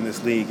rarely see in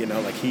this league.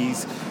 Like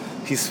he's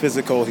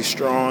physical, he's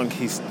strong,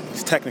 he's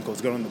technical,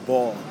 he's good on the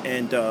ball.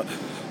 And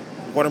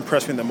what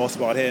impressed me the most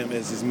about him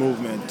is his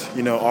movement,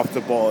 off the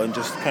ball and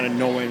just kind of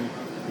knowing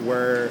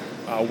where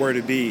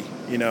to be,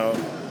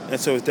 and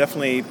so it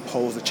definitely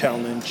posed a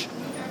challenge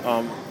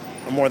on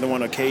more than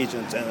one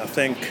occasions, and I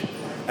think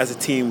as a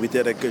team we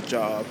did a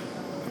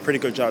pretty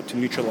good job to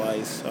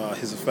neutralize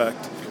his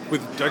effect.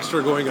 With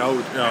Dexter going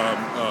out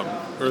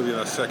early in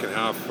the second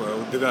half,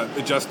 did that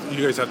adjust?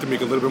 You guys have to make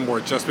a little bit more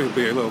adjustment,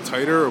 be a little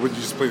tighter, or would you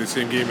just play the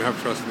same game and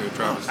have trust in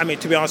Travis?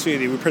 To be honest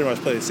with you, we pretty much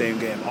played the same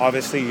game.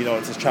 Obviously,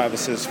 it's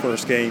Travis's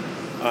first game.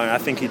 I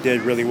think he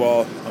did really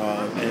well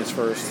in his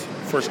first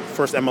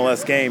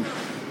MLS game.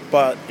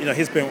 But,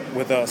 he's been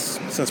with us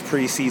since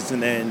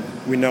preseason, and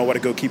we know what a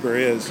goalkeeper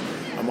is.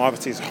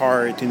 Obviously, it's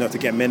hard, to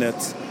get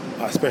minutes,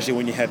 especially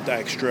when you have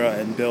Dykstra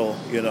and Bill,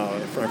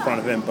 in front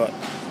of him. But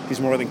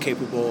he's more than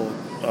capable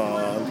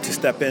to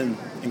step in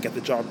and get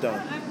the job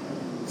done.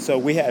 So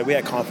we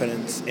had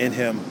confidence in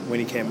him when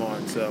he came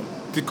on. So,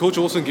 did Coach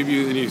Olsen give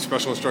you any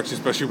special instructions,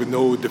 especially with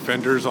no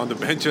defenders on the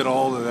bench at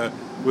all?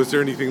 Was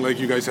there anything like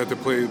you guys had to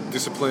play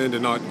disciplined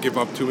and not give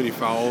up too many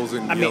fouls?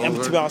 And to be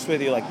honest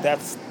with you,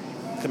 that's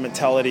the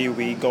mentality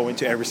we go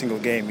into every single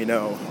game.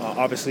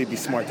 Obviously be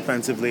smart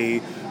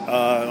defensively,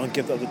 don't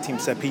give the other team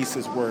set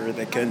pieces where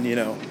they can,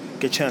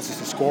 get chances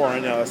to score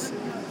on us.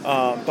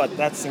 But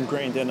that's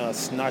ingrained in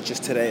us, not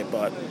just today,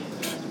 but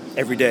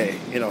every day,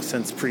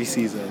 since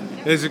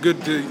preseason. Is it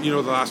good to,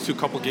 the last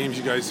couple games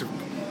you guys have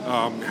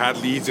had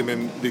leads and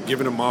then they've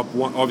given them up?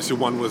 One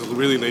was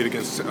really late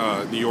against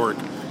New York.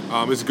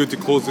 Is it good to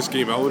close this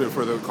game out and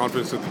for the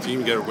confidence of the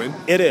team get a win?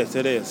 It is.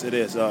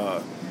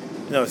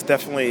 It's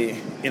definitely,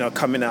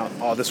 coming out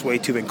all this way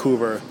to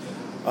Vancouver.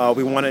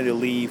 We wanted to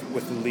leave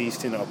with at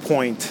least, a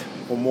point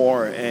or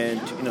more, and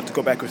to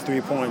go back with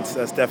 3 points.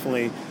 That's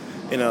definitely,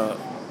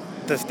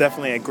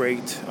 a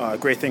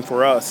great thing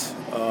for us.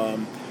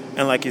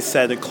 And like you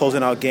said,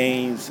 closing out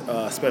games,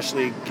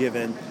 especially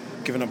giving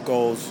up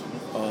goals,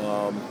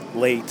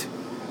 late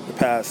the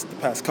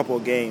past couple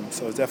of games.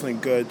 So it's definitely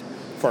good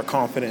for our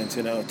confidence,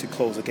 to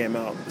close the game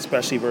out,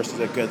 especially versus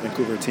a good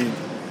Vancouver team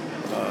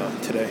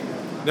today.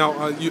 Now,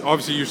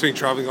 obviously, you're saying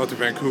traveling out to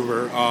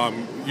Vancouver.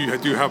 You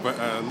do have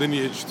a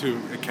lineage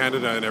to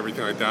Canada and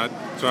everything like that.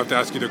 So I have to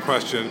ask you the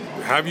question: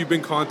 have you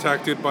been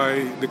contacted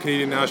by the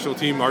Canadian national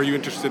team? Are you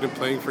interested in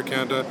playing for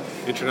Canada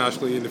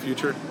internationally in the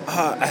future?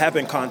 I have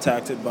been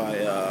contacted by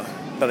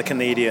the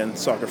Canadian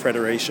Soccer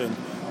Federation.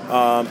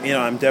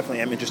 I'm definitely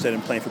interested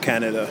in playing for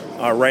Canada.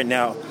 Right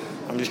now,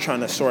 I'm just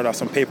trying to sort out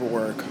some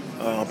paperwork.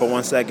 But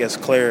once that gets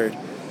cleared,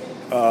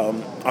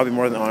 I'll be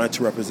more than honored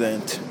to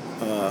represent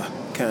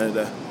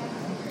Canada.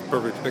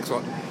 Perfect. Thanks a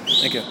lot.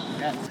 Thank you.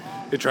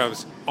 Hey,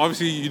 Travis.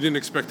 Obviously, you didn't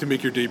expect to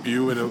make your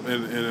debut in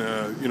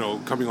a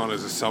coming on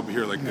as a sub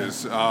here like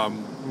this.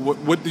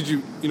 What did you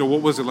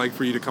what was it like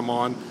for you to come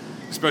on,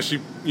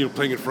 especially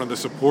playing in front of the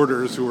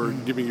supporters who are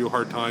giving you a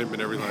hard time and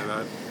everything like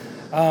that?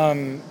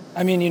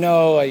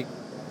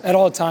 At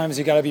all times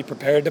you got to be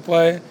prepared to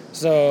play.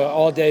 So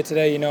all day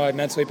today, I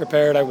mentally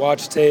prepared. I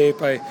watched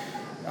tape. I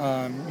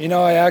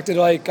acted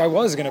like I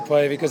was going to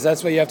play because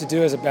that's what you have to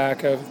do as a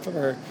backup.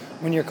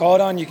 When you're called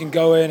on, you can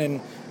go in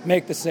and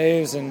make the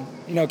saves and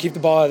keep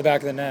the ball out of the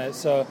back of the net.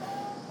 So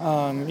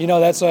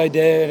that's what I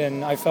did,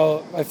 and I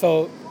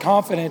felt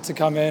confident to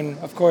come in.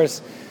 Of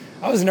course,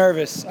 I was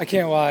nervous. I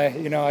can't lie.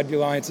 I'd be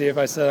lying to you if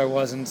I said I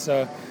wasn't.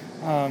 So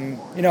I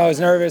was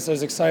nervous. I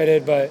was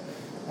excited, but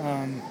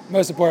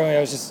most importantly, I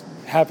was just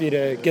happy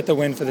to get the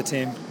win for the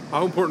team.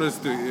 How important is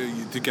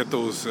to get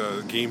those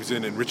games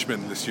in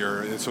Richmond this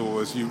year? And so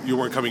as you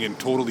weren't coming in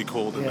totally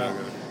cold. Yeah.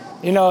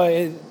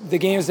 The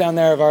games down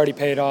there have already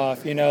paid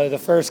off. The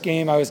first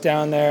game I was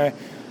down there,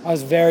 I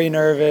was very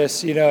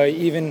nervous.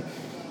 Even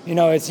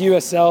it's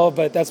USL,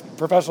 but that's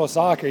professional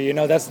soccer.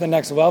 That's the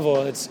next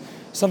level. It's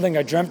something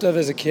I dreamt of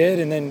as a kid,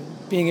 and then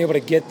being able to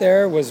get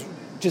there was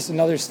just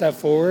another step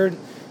forward.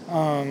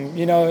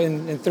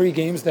 In 3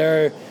 games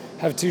there,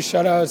 have 2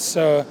 shutouts.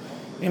 So,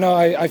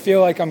 I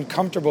feel like I'm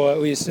comfortable at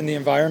least in the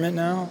environment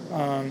now.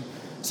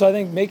 So I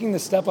think making the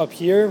step up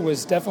here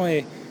was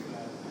definitely,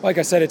 like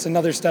I said, it's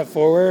another step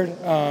forward.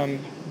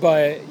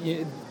 But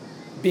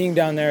being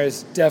down there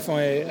has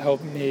definitely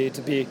helped me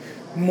to be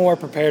more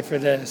prepared for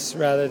this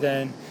rather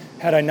than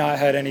had I not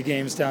had any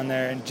games down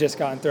there and just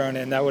gotten thrown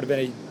in. That would have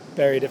been a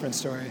very different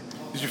story.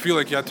 Did you feel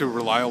like you had to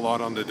rely a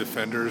lot on the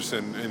defenders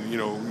and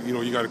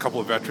you got a couple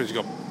of veterans,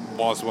 you got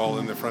Boswell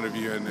in the front of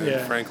you and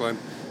Franklin?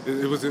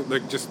 Was it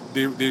like just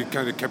they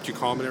kind of kept you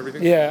calm and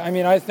everything? Yeah,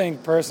 I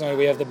think personally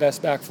we have the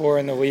best back four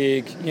in the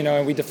league,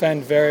 and we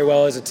defend very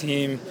well as a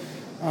team.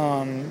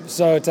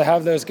 So to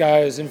have those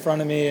guys in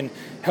front of me and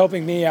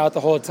helping me out the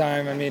whole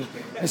time,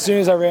 as soon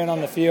as I ran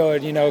on the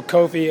field,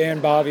 Kofi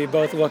and Bobby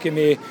both look at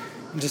me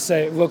and just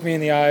look me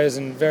in the eyes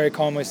and very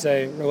calmly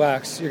say,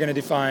 relax, you're going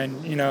to do fine,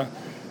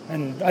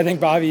 And I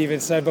think Bobby even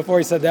said, before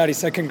he said that, he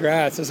said,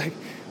 congrats. I was like,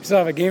 we still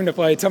have a game to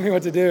play, tell me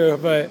what to do.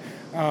 But,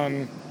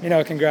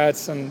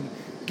 congrats on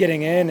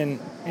getting in, and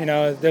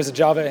there's a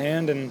job at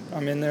hand, and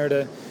I'm in there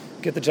to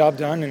get the job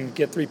done and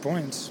get 3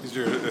 points. Is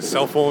your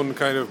cell phone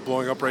kind of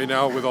blowing up right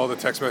now with all the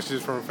text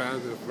messages from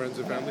fans and friends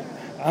and family?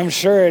 I'm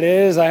sure it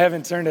is. I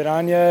haven't turned it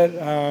on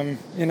yet.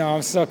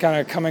 I'm still kind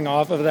of coming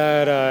off of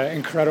that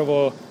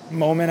incredible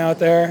moment out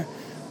there.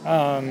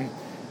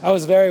 I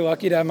was very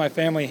lucky to have my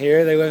family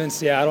here. They live in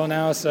Seattle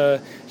now, so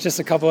it's just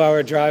a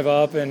couple-hour drive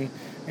up, and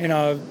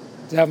to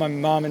have my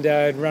mom and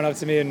dad run up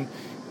to me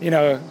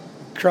and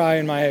cry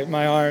in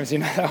my arms,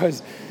 that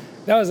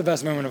was the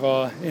best moment of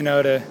all.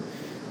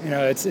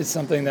 It's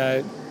something that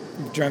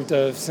I've dreamt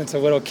of since a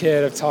little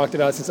kid. I've talked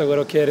about since a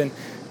little kid, and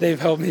they've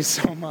helped me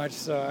so much.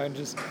 So I'm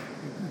just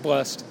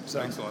blessed. So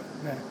thanks a lot.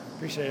 Yeah,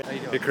 appreciate it. How you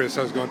doing? Hey Chris,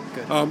 how's it going?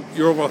 Good.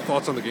 Your overall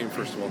thoughts on the game,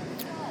 first of all?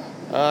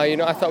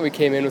 I thought we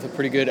came in with a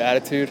pretty good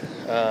attitude,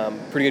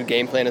 pretty good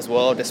game plan as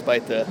well,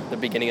 despite the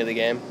beginning of the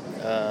game.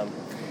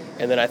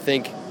 And then I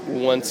think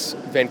once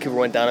Vancouver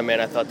went down a man,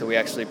 I thought that we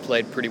actually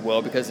played pretty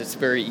well because it's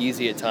very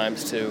easy at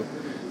times to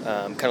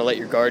kind of let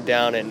your guard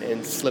down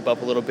and slip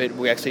up a little bit.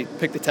 We actually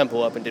picked the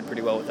tempo up and did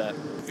pretty well with that.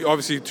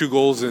 Obviously, 2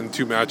 goals in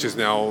 2 matches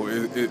now.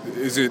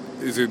 Is it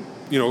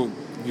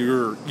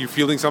you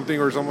feeling something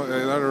or something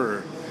like that,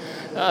 or?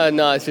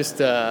 No, it's just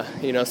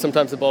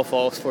sometimes the ball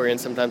falls for you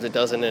and sometimes it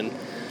doesn't. And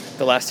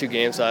the last 2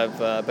 games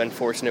I've been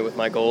fortunate with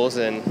my goals,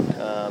 and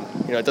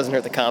it doesn't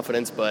hurt the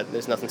confidence, but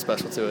there's nothing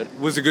special to it.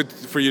 Was it good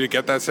for you to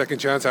get that second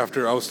chance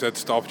after Ousted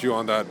stopped you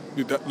on that?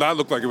 That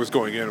looked like it was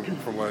going in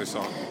from what I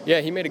saw.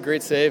 Yeah, he made a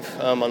great save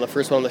on the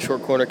first one on the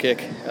short corner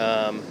kick.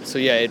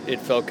 It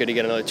felt good to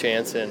get another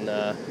chance, and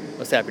I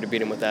was happy to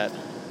beat him with that.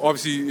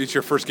 Obviously, it's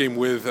your first game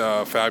with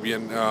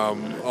Fabian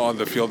on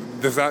the field.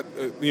 Does that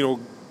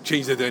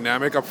change the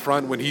dynamic up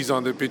front when he's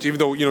on the pitch? Even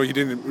though he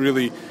didn't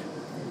really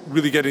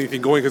get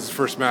anything going because it's his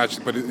first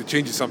match, but it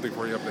changes something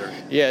for you up there.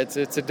 Yeah,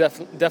 it's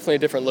definitely a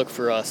different look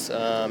for us.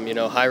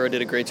 Jairo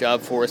did a great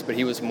job for us, but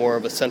he was more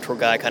of a central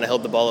guy, kind of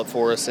held the ball up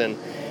for us, and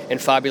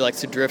Fabi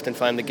likes to drift and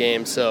find the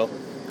game. So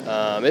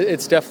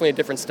it's definitely a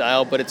different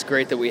style, but it's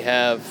great that we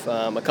have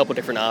a couple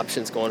different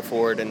options going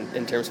forward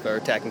in terms of our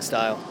attacking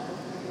style.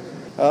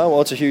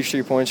 Well, it's a huge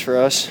 3 points for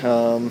us.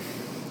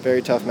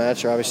 Very tough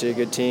match. They're obviously a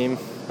good team.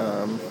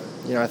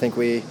 I think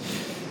we,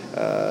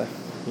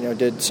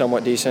 did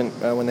somewhat decent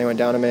when they went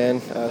down a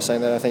man,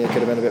 saying that I think it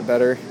could have been a bit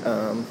better.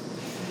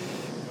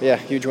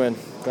 Huge win.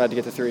 Glad to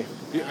get the 3.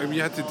 Yeah,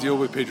 you had to deal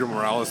with Pedro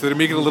Morales. Did it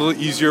make it a little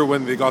easier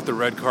when they got the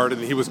red card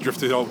and he was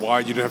drifted out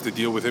wide? You didn't have to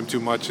deal with him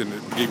too much and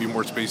it gave you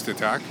more space to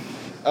attack?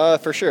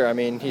 For sure. I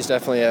mean, he's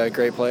definitely a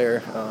great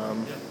player.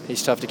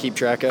 He's tough to keep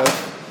track of.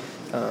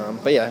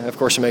 Of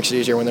course it makes it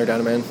easier when they're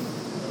down a man.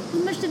 How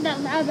much did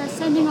that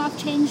sending off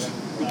change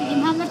the game?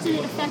 How much did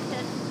it affect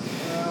it?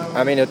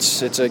 I mean,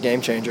 it's a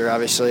game changer,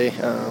 obviously.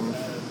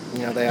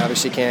 They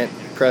obviously can't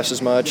press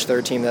as much. They're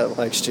a team that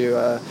likes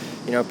to,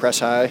 press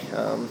high.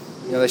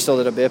 They still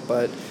did a bit,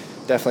 but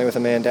definitely with a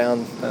man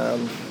down,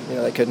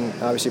 they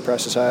couldn't obviously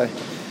press as high.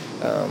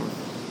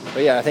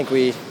 I think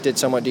we did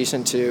somewhat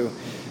decent to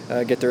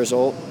get the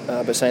result.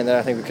 But saying that,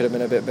 I think we could have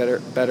been a bit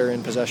better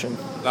in possession.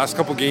 Last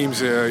couple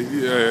games,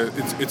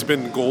 it's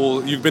been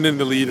goal. You've been in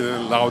the lead and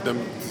allowed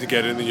them to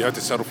get in, and you had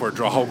to settle for a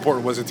draw. How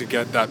important was it to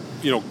get that,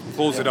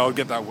 close it out,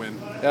 get that win?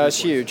 It's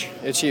huge.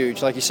 It's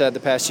huge. Like you said, the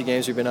past 2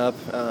 games we've been up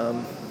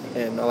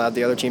and allowed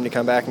the other team to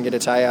come back and get a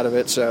tie out of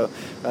it. So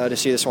to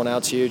see this one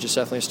out's huge. It's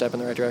definitely a step in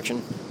the right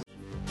direction.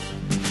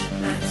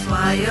 That's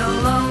why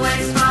you'll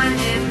always find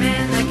him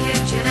in the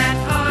kitchen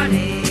at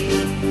parties.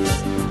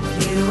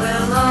 You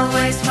will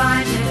always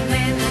find him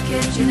in the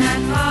kitchen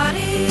at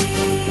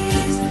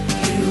parties.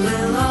 You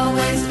will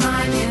always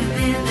find him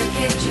in the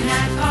kitchen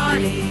at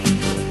parties.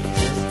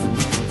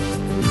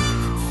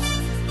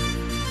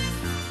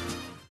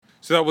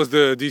 So that was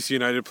the DC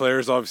United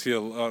players. Obviously,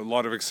 a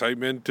lot of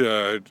excitement.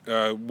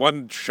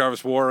 One,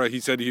 Travis Wara, he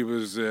said he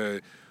was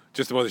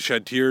just about to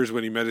shed tears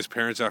when he met his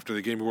parents after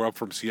the game. We were up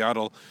from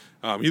Seattle.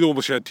 He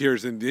almost shed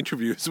tears in the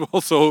interview as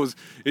well. So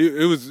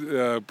it was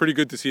pretty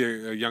good to see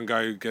a young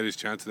guy get his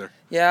chance there.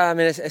 Yeah, I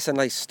mean, it's a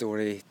nice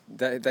story.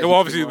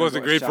 Obviously, it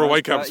wasn't great for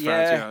Whitecaps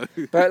fans.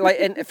 Yeah.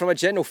 But from a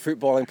general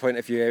footballing point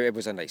of view, it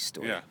was a nice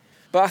story. Yeah.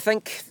 But I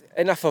think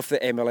enough of the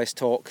MLS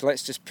talk.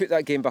 Let's just put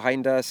that game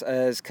behind us.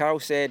 As Carl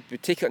said, we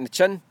take it on the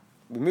chin,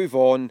 we move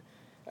on,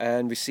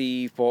 and we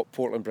see what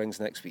Portland brings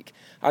next week.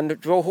 And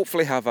we'll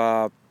hopefully have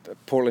a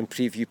Portland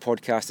preview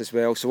podcast as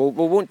well. So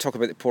we won't talk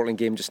about the Portland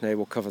game just now.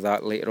 We'll cover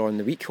that later on in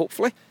the week,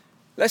 hopefully.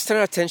 Let's turn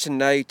our attention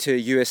now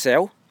to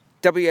USL.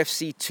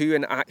 WFC 2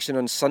 in action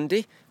on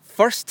Sunday.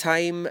 First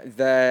time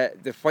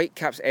the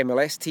Whitecaps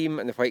MLS team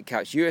and the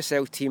Whitecaps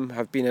USL team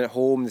have been at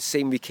home the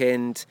same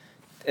weekend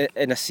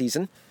in a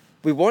season.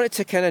 We wanted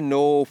to kind of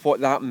know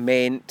what that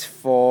meant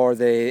for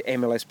the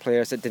MLS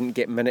players that didn't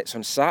get minutes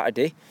on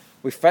Saturday.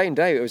 We found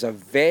out it was a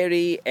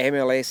very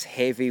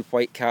MLS-heavy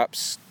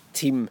Whitecaps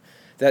team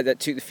that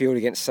took the field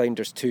against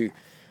Sounders 2.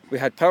 We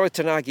had Paolo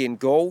Tanagi in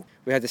goal.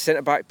 We had the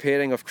centre-back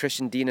pairing of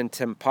Christian Dean and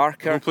Tim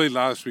Parker. Who played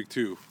last week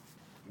too.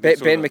 Ben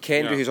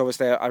McKendry, who's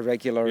obviously a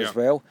regular as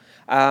well.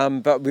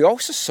 But we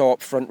also saw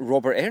up front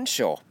Robert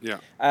Earnshaw. Yeah.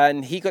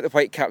 And he got the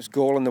Whitecaps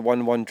goal in the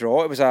 1-1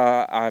 draw. It was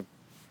a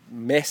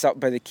mess up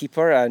by the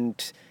keeper,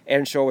 and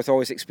Earnshaw, with all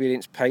his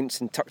experience,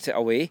 pounced and tucked it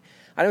away.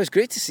 And it was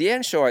great to see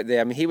Earnshaw out there.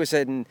 I mean, he was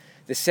in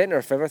the centre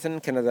of everything,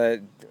 kind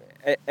of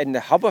in the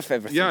hub of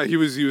everything. Yeah, he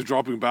was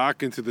dropping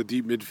back into the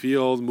deep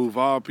midfield, move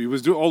up. He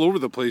was doing all over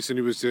the place, and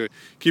he was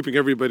keeping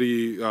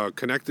everybody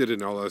connected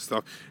and all that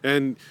stuff.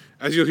 And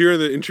as you'll hear in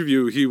the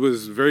interview, he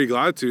was very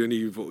glad to, and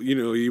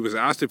he was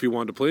asked if he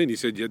wanted to play, and he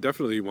said, yeah,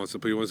 definitely he wants to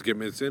play. He wants to get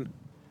minutes in.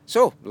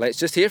 So let's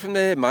just hear from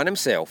the man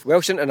himself,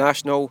 Welsh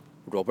international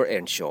Robert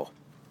Earnshaw.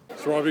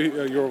 So Robbie,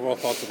 your overall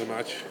thoughts of the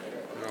match?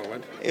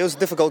 It was a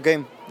difficult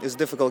game.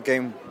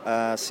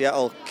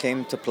 Seattle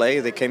came to play.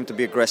 They came to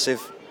be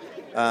aggressive,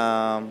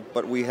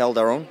 but we held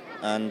our own.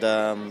 And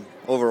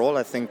overall,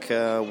 I think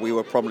we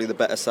were probably the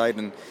better side,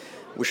 and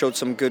we showed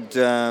some good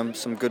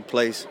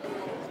plays.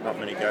 Not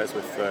many guys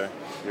with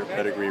your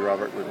pedigree,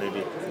 Robert, would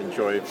maybe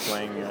enjoy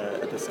playing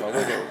at this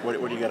level.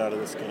 What do you get out of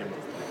this game?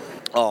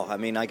 Oh, I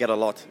mean, I get a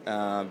lot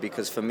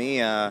because for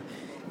me,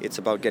 it's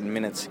about getting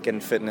minutes, getting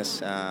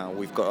fitness.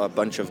 We've got a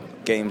bunch of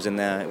games in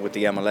there with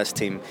the MLS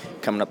team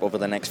coming up over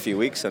the next few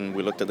weeks, and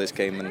we looked at this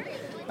game, and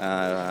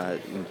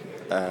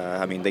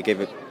I mean,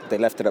 they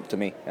left it up to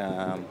me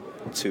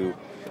to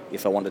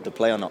if I wanted to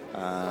play or not.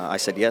 I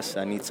said yes.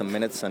 I need some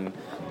minutes, and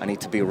I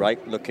need to be right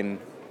looking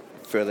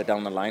further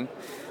down the line.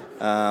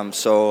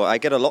 So I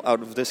get a lot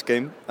out of this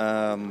game.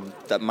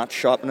 That match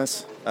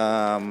sharpness.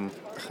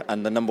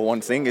 And the number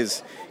one thing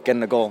is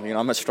getting a goal.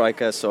 I'm a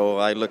striker, so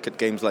I look at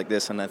games like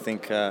this, and I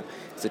think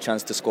it's a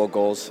chance to score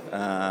goals.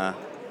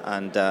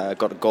 And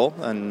got a goal,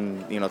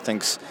 and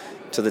thanks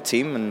to the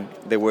team, and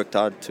they worked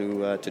hard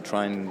to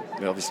try and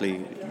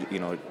obviously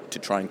to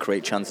try and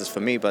create chances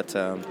for me. But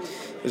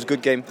it was a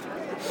good game.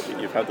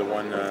 You've had the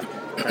one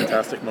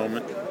fantastic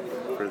moment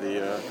for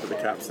the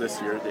Caps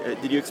this year.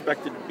 Did you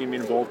expect to be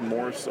involved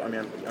more? So, I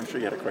mean, I'm sure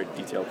you had a quite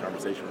detailed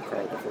conversation with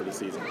Carl before the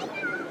season.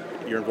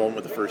 Your involvement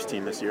with the first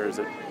team this year, has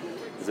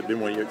it been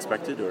what you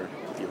expected, or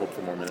Do you hope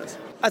for more minutes?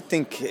 I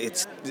think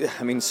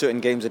certain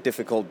games are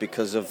difficult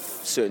because of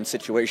certain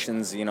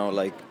situations. You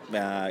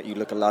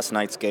look at last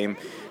night's game,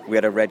 we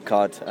had a red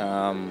card.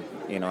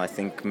 I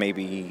think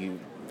maybe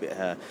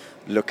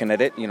looking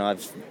at it,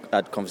 I've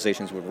had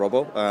conversations with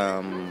Robbo,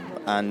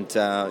 and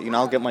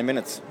I'll get my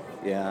minutes.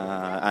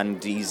 Yeah,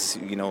 and he's,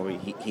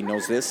 he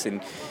knows this,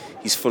 and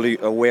he's fully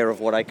aware of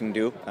what I can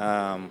do.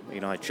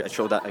 I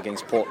showed that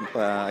against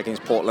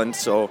Portland.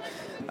 So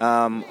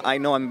I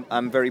know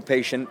I'm very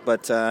patient,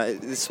 but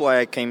this is why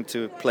I came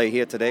to play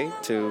here today,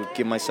 to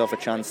give myself a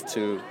chance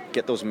to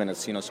get those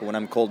minutes. So when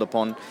I'm called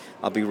upon,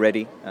 I'll be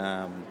ready,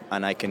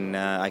 and I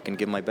can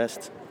give my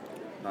best.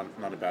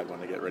 Not a bad one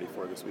to get ready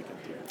for this weekend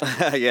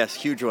too. Yes,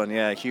 huge one.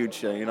 Yeah,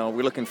 huge.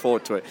 We're looking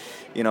forward to it.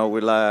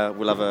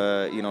 We'll have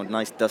a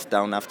nice dust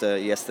down after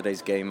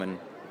yesterday's game, and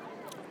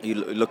you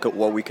look at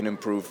what we can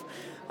improve.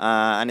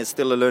 And it's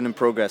still a learning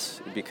progress,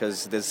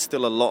 because there's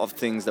still a lot of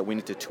things that we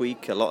need to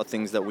tweak, a lot of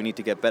things that we need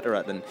to get better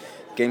at, and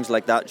games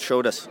like that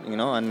showed us,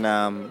 and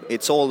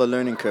it's all a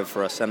learning curve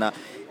for us. And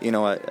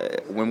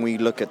when we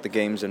look at the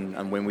games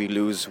and when we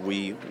lose,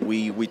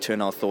 we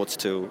turn our thoughts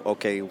to,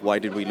 okay, why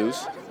did we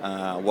lose?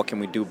 What can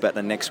we do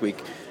better next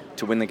week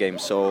to win the game?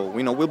 So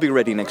we'll be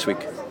ready next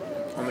week.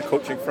 On the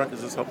coaching front,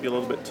 does this help you a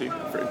little bit too,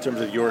 in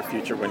terms of your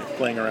future when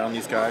playing around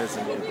these guys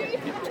and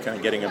kind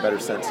of getting a better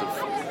sense of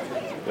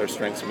their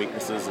strengths and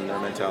weaknesses and their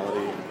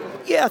mentality?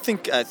 Yeah,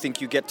 I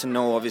think you get to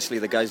know, obviously,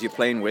 the guys you're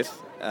playing with,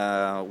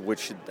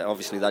 which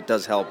obviously that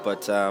does help.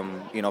 But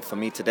for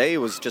me today, it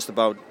was just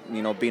about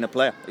being a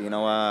player.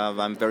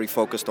 I'm very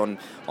focused on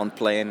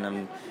playing,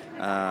 and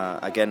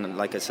again,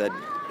 like I said,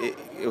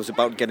 it was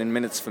about getting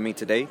minutes for me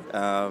today.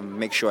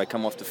 Make sure I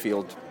come off the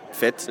field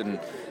fit and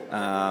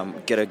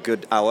get a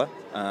good hour.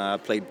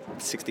 Played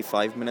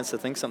 65 minutes, I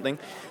think, something.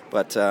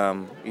 But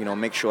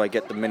make sure I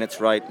get the minutes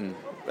right and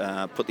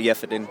put the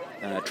effort in,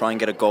 try and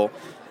get a goal,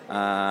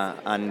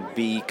 and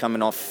be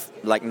coming off,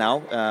 like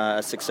now,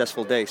 a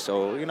successful day.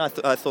 So,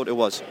 I thought it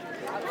was.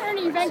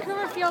 Ernie,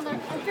 Vancouver field a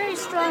very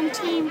strong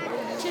team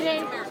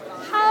today.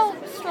 How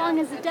strong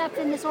is the depth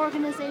in this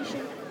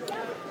organization?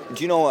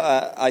 Do you know,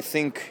 I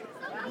think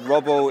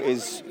Robbo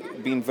is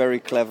being very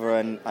clever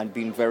and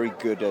being very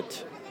good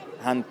at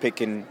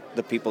handpicking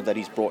the people that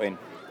he's brought in.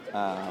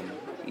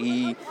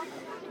 He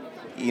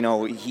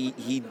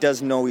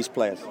does know his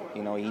players.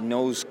 He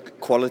knows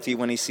quality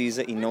when he sees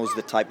it. He knows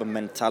the type of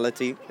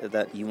mentality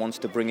that he wants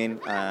to bring in,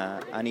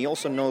 and he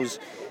also knows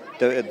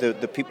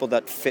the people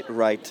that fit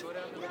right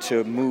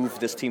to move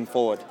this team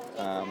forward.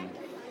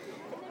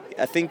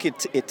 I think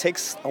it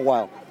takes a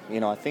while.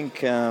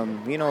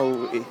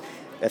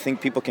 I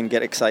think people can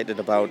get excited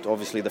about,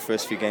 obviously, the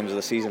first few games of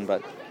the season,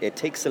 but it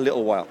takes a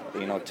little while,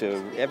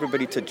 to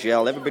everybody to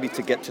gel, everybody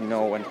to get to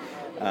know, and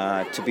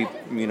to be,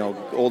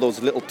 all those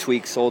little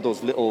tweaks, all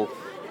those little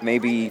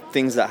maybe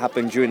things that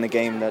happen during the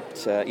game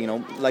that,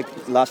 like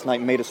last night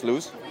made us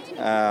lose.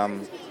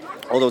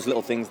 All those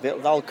little things,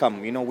 they'll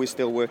come. We're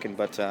still working,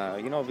 but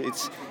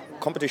it's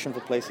competition for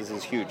places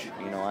is huge.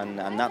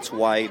 And that's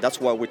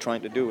what we're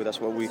trying to do. That's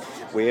what we're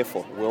here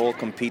for. We're all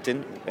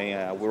competing.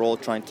 We're all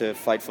trying to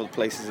fight for the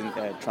places and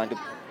trying to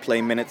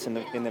play minutes in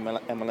the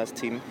MLS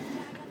team.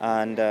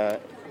 And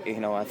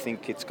I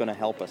think it's going to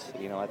help us.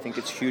 I think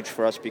it's huge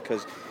for us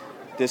because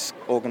this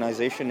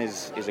organization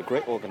is a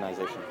great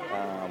organization.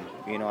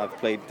 I've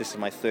played. This is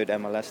my third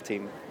MLS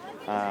team.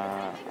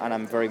 And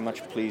I'm very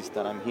much pleased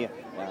that I'm here.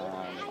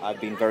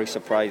 I've been very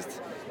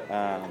surprised.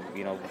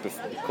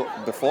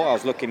 Before I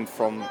was looking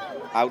from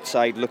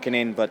outside, looking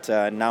in, but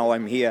now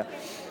I'm here.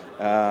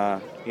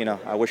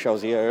 I wish I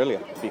was here earlier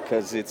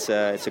because it's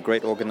a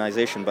great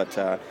organization,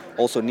 but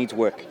also needs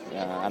work,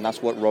 and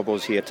that's what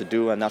Robbo's here to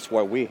do, and that's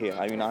why we're here.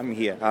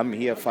 I'm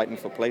here fighting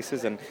for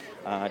places and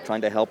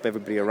trying to help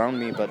everybody around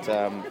me, but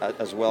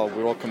as well,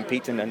 we're all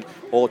competing and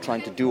all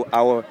trying to do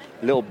our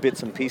little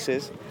bits and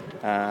pieces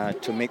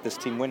to make this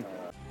team win.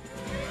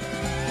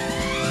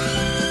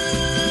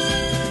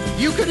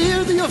 You could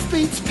hear the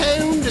hoofbeats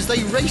pound as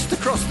they raced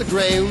across the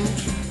ground,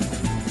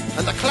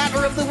 and the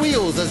clatter of the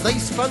wheels as they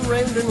spun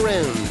round and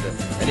round.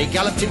 And he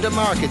galloped into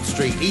Market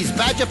Street, his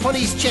badge upon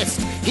his chest.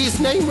 His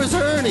name was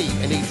Ernie,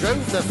 and he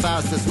drove the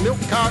fastest milk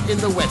cart in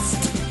the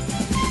West.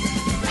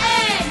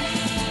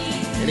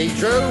 Ernie! And he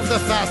drove the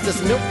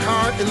fastest milk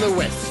cart in the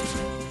West.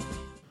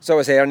 So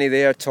it's Ernie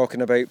there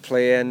talking about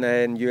playing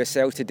in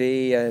USL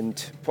today and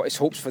what his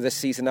hopes for this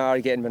season are,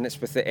 getting minutes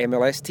with the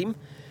MLS team.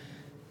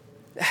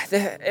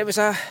 It was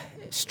a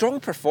strong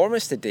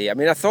performance today.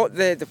 I thought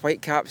the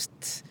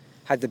Whitecaps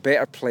had the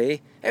better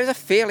play. It was a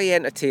fairly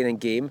entertaining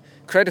game.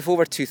 Crowd of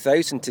over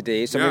 2,000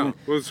 today. So I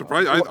was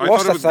surprised. I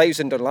lost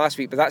 1,000 on last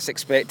week, but that's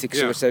expected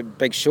because it was a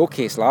big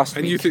showcase last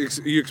week.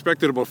 And you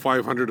expected about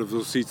 500 of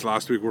those seats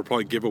last week were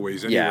probably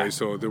giveaways anyway.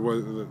 So there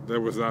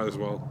was that as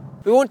well.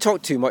 We won't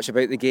talk too much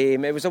about the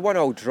game. It was a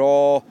 1-1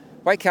 draw.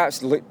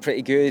 Whitecaps looked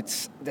pretty good.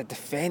 The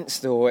defence,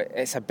 though,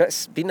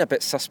 it's been a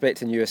bit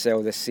suspect in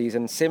USL this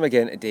season. Same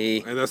again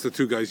today. And that's the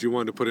two guys you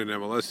wanted to put in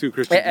MLS too,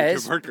 Christian and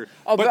Tim Harker.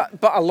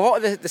 But a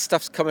lot of the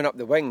stuff's coming up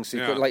the wings. So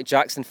you've got like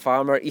Jackson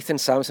Farmer, Ethan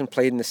Sampson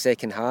played in the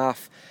second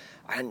half.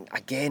 and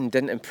again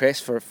didn't impress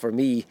for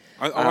me.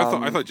 I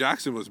thought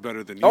Jackson was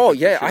better than you. Oh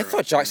yeah, sure. I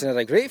thought Jackson had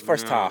a great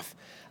first half.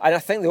 And I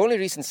think the only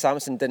reason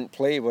Samson didn't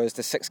play was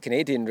the 6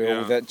 Canadian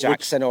rule that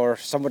Jackson or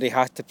somebody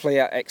had to play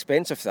at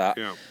expense of that.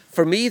 Yeah.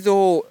 For me,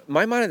 though,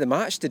 my man of the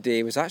match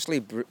today was actually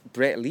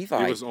Brett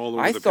Levi. He was all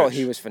over I the thought pitch.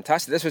 He was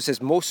fantastic. This was his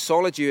most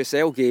solid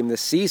USL game this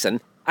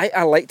season.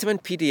 I liked him in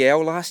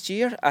PDL last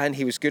year, and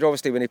he was good,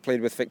 obviously, when he played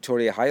with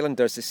Victoria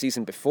Highlanders the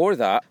season before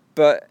that.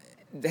 But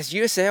his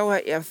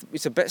USL, it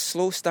was a bit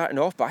slow starting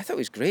off, but I thought he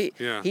was great.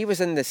 Yeah. He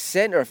was in the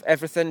centre of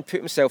everything,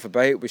 put himself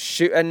about, was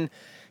shooting.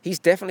 He's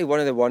definitely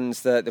one of the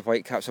ones that the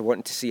Whitecaps are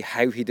wanting to see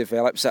how he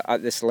develops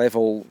at this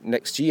level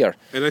next year.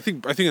 And I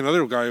think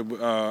another guy.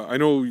 I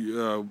know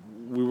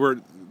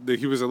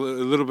he was a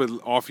little bit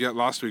off yet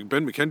last week.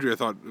 Ben McKendry, I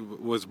thought,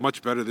 was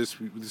much better this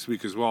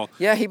week as well.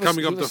 Yeah, he was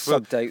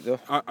subbed out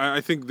though. I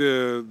think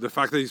the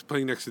fact that he's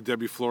playing next to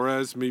Debbie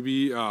Flores,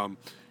 maybe.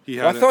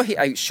 I thought he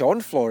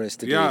outshone Flores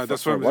today. Yeah,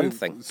 that's for one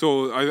thing.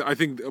 So I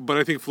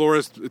think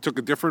Flores took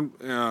a different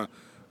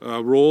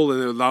role,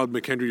 and it allowed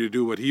McKendry to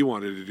do what he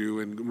wanted to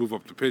do and move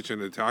up the pitch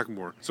and attack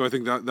more. So I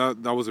think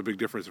that was a big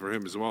difference for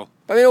him as well.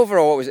 I mean,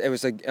 overall, it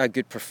was a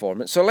good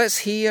performance. So let's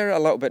hear a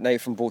little bit now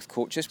from both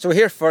coaches. So we'll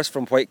hear first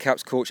from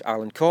Whitecaps coach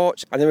Alan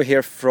Koch, and then we'll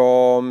hear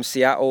from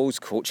Seattle's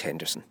coach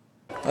Henderson.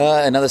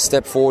 Another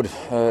step forward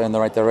in the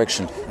right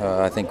direction.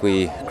 I think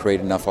we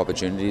created enough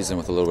opportunities, and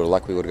with a little bit of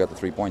luck, we would have got the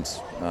 3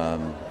 points. I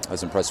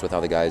was impressed with how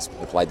the guys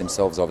applied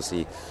themselves.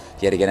 Obviously,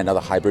 yet again,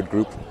 another hybrid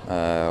group.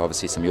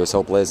 Obviously, some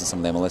USL players and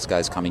some of the MLS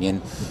guys coming in.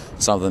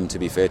 Some of them, to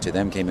be fair to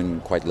them, came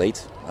in quite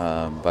late.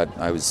 But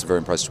I was very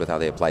impressed with how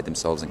they applied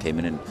themselves and came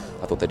in, and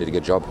I thought they did a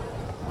good job.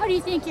 How do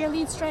you think your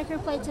lead striker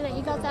played today?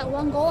 You got that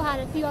one goal,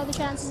 had a few other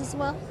chances as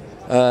well.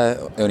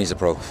 Ernie's a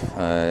pro.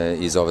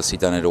 He's obviously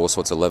done it at all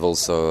sorts of levels,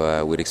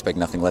 so we'd expect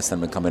nothing less than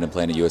him to come in and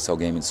play in a USL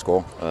game and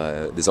score.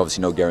 There's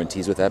obviously no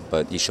guarantees with that,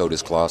 but he showed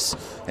his class,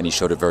 and he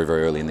showed it very,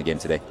 very early in the game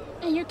today.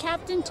 And your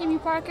captain, Timmy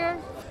Parker?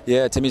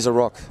 Yeah, Timmy's a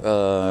rock.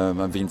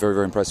 I've been very,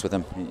 very impressed with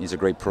him. He's a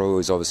great pro.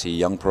 He's obviously a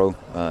young pro.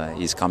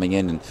 He's coming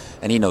in,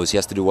 and he knows he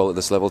has to do well at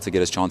this level to get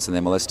his chance in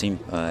the MLS team,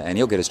 and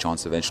he'll get his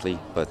chance eventually.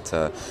 But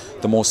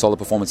the more solid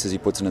performances he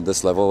puts in at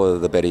this level,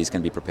 the better he's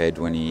going to be prepared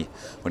when he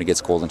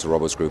gets called into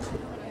Robbo's group.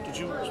 Did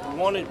you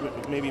wanted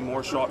maybe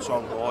more shots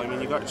on goal? I mean,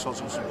 you got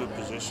yourselves in some good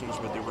positions,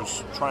 but they were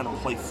trying to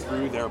play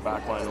through their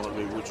back line a little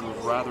bit. Would you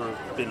have rather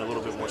have been a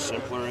little bit more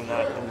simpler in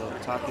the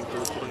attacking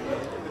third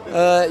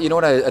today? You know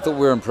what? I thought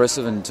we were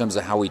impressive in terms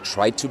of how we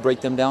tried to break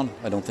them down.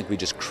 I don't think we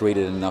just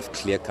created enough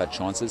clear-cut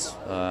chances.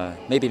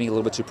 Maybe being a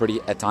little bit too pretty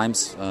at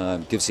times.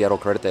 Give Seattle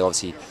credit. They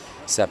obviously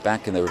sat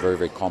back and they were very,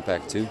 very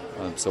compact too.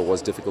 So it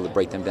was difficult to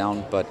break them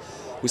down, but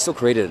we still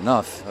created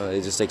enough.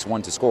 It just takes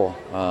one to score.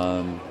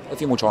 A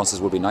few more chances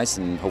would be nice,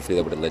 and hopefully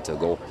that would have led to a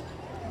goal.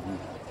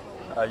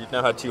 You've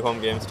now had 2 home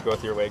games to go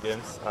with your away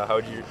games. How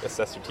would you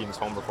assess your team's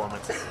home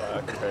performance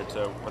compared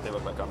to what they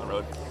look like on the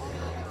road?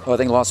 Well, I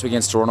think last week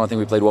against Toronto, I think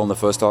we played well in the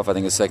first half. I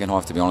think the second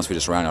half, to be honest, we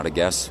just ran out of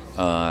gas.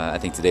 I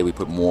think today we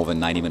put more of a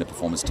 90-minute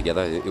performance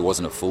together. It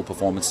wasn't a full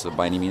performance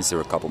by any means. There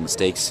were a couple of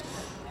mistakes.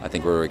 I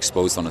think we were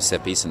exposed on a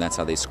set piece, and that's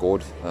how they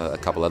scored. A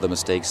couple other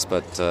mistakes,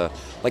 but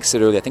like I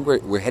said earlier, I think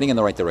we're heading in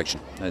the right direction.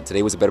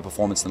 Today was a better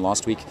performance than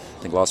last week.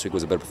 I think last week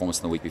was a better performance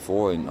than the week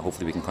before, and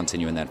hopefully we can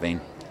continue in that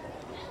vein.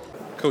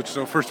 Coach,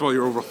 so first of all,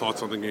 your overall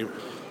thoughts on the game?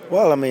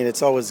 Well, I mean,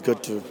 it's always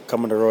good to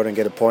come on the road and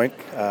get a point.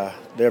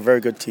 They're a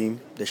very good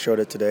team. They showed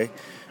it today.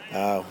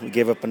 We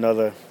gave up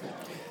another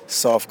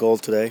soft goal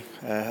today,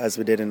 as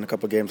we did in a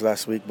couple of games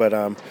last week, but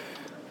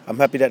I'm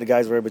happy that the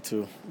guys were able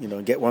to,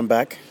 get one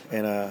back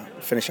and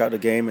finish out the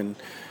game and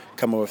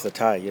come away with a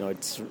tie.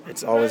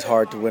 It's always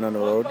hard to win on the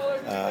road,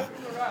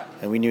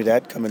 and we knew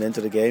that coming into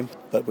the game.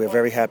 But we're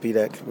very happy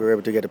that we were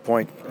able to get a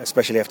point,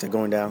 especially after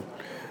going down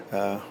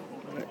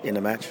in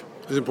the match.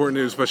 It's important,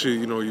 especially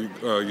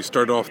you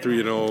started off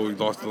 3-0, you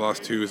lost the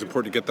last 2. It's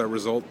important to get that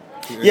result.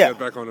 Get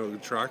back on the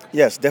track.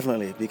 Yes,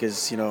 definitely,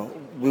 because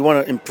we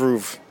want to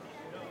improve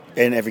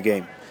in every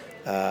game.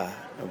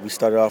 We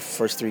started off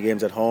first 3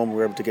 games at home. We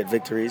were able to get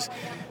victories.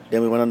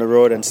 Then we went on the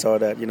road and saw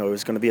that it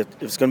was going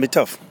to be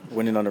tough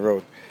winning on the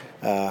road.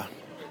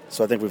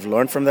 So I think we've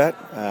learned from that.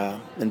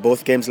 In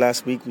both games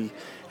last week, we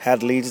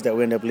had leads that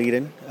we ended up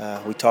leading.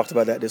 We talked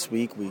about that this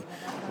week. We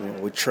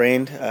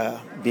trained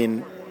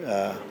being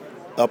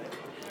up,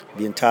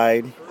 being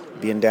tied,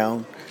 being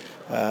down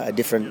at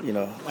different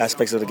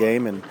aspects of the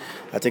game, and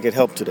I think it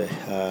helped today.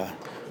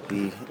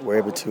 We were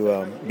able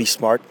to be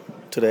smart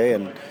today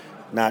and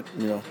not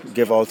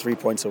give all 3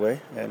 points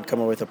away and come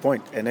away with a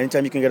point. And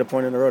anytime you can get a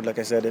point on the road, like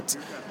I said, it's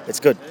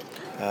good.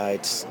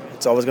 It's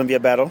always going to be a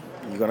battle.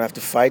 You're going to have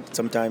to fight.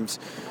 Sometimes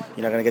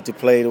you're not going to get to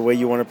play the way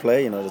you want to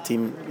play. The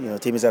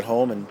team is at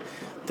home, and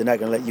they're not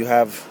going to let you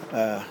have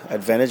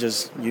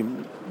advantages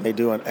you may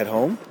do at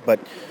home. But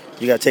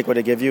you got to take what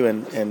they give you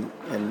and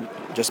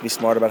just be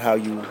smart about how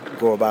you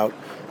go about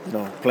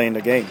playing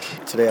the game.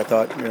 Today I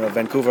thought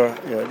Vancouver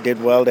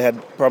did well. They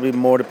had probably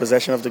more the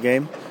possession of the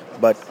game,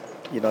 but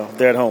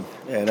they're at home,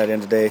 and at the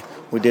end of the day,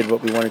 we did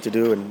what we wanted to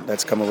do, and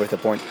that's coming with a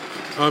point.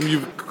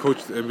 You've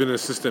coached, been an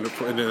assistant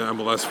in the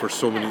MLS for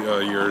so many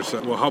years.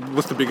 Well,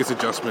 what's the biggest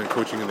adjustment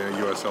coaching in the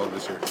USL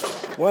this year?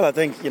 Well, I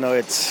think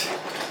it's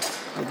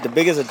the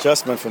biggest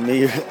adjustment for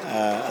me.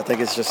 I think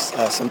it's just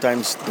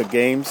sometimes the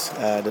games,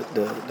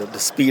 the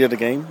speed of the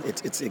game.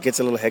 It gets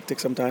a little hectic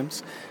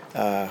sometimes.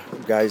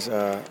 Guys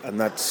are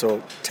not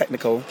so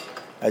technical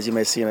as you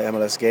may see in an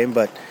MLS game,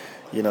 but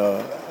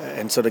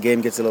and so the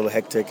game gets a little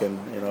hectic, and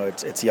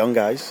it's young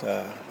guys.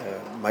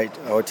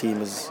 Our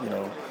team is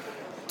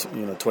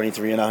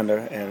 23 and under,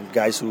 and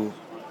guys who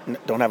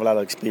don't have a lot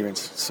of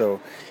experience. So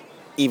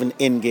even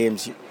in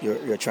games,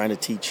 you're trying to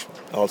teach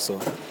also.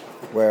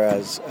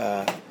 Whereas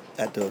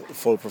at the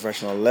full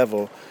professional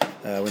level,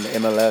 when the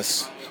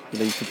MLS,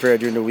 you prepare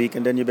during the week,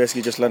 and then you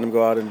basically just let them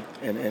go out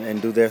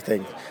and do their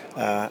thing.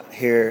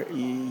 Here,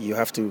 you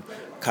have to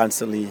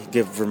constantly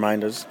give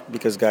reminders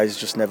because guys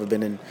just never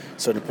been in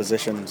certain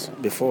positions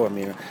before. I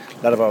mean,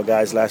 a lot of our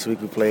guys last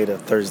week we played a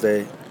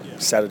Thursday,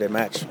 Saturday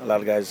match. A lot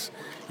of guys,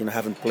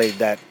 haven't played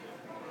that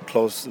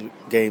close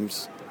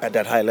games at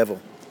that high level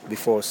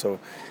before, so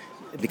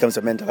it becomes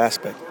a mental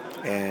aspect,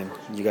 and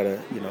you gotta,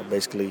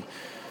 basically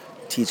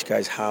teach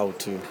guys how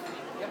to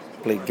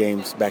play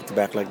games back to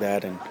back like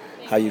that, and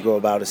how you go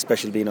about,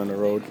 especially being on the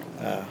road,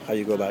 how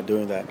you go about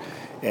doing that.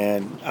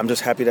 And I'm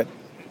just happy that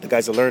the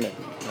guys are learning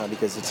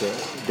because it's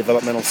a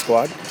developmental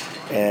squad,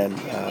 and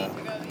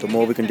the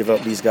more we can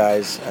develop these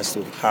guys as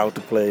to how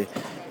to play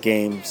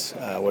games,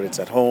 whether it's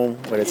at home,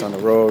 whether it's on the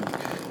road,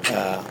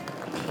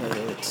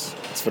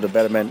 it's for the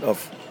betterment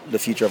of the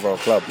future of our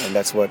club, and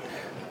that's what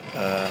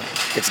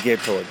it's geared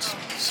towards.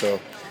 So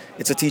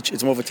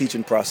it's more of a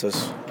teaching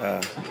process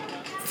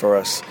for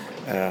us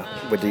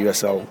with the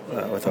USL,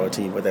 with our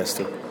team, with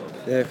S2.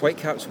 The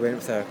Whitecaps went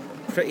with a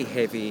pretty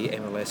heavy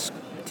MLS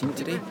team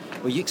today.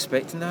 Were you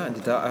expecting that, and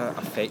did that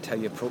affect how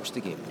you approached the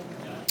game?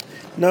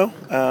 No.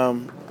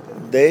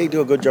 They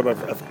do a good job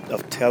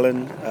of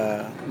telling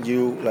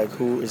you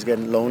who is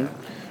getting loaned.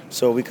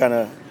 So we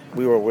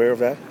were aware of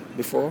that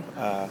before.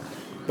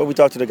 But we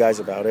talked to the guys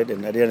about it,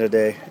 and at the end of the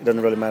day, it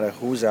doesn't really matter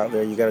who's out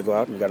there. You got to go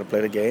out and you got to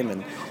play the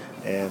game.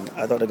 And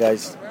I thought the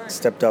guys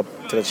stepped up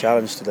to the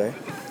challenge today.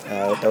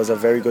 That was a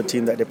very good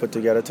team that they put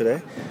together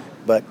today.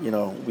 But,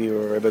 we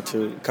were able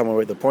to come away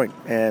with the point.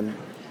 And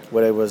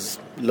whether it was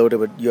loaded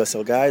with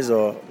USL guys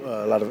or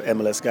a lot of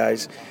MLS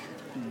guys,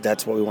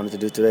 that's what we wanted to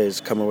do today,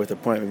 is come away with a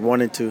point. We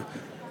wanted to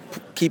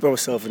keep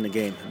ourselves in the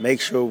game, make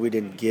sure we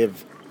didn't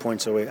give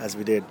points away as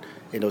we did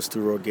in those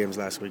 2 road games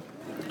last week.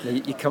 Now,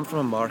 you come from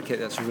a market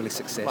that's really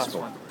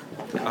successful.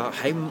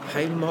 How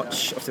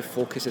much of the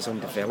focus is on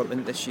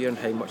development this year, and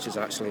how much is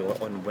actually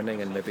on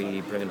winning and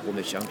maybe bringing home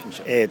the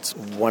championship? It's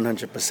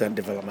 100%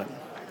 development.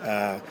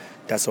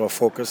 That's our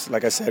focus.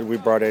 Like I said, we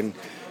brought in,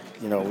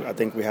 I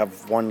think we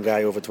have one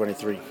guy over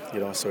 23,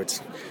 so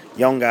it's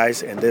young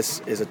guys, and this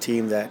is a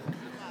team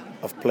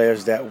of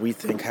players that we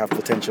think have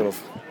potential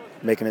of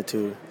making it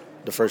to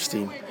the first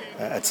team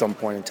at some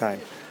point in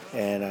time.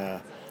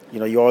 And,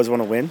 you always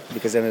want to win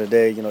because at the end of the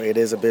day, it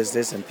is a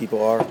business and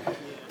people are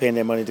paying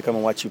their money to come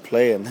and watch you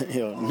play, and,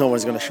 no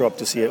one's going to show up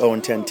to see an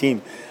 0-10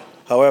 team.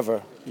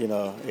 However,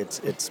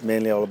 it's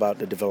mainly all about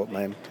the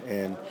development,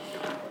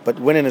 but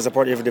winning is a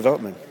part of your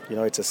development.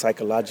 It's a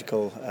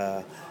psychological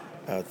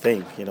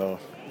thing, you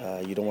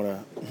don't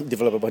want to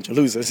develop a bunch of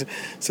losers,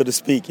 so to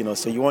speak,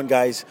 so you want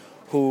guys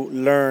who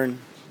learn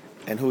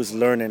and who's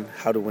learning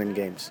how to win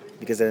games.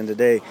 Because at the end of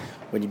the day,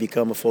 when you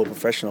become a full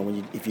professional,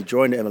 if you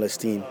join the MLS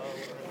team,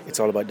 it's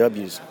all about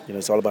W's.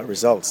 It's all about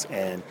results.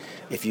 And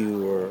if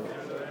you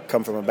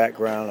come from a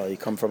background or you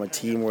come from a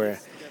team where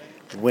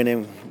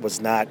winning was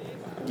not,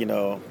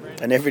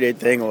 an everyday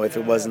thing, or if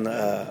it wasn't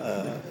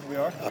a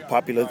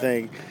popular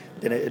thing,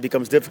 then it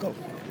becomes difficult.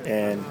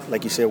 And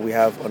like you said, we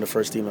have on the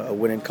first team a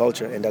winning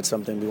culture, and that's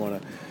something we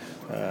want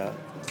to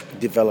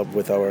develop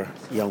with our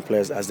young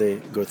players as they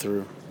go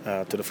through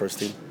to the first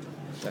team.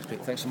 That's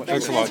great. Thanks so much.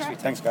 Thanks a lot.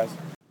 Thanks, guys.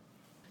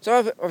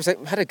 So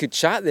I had a good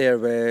chat there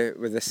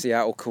with the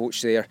Seattle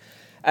coach there,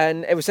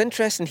 and it was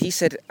interesting. He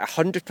said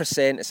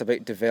 100% it's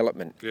about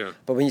development. Yeah.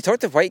 But when you talk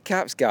to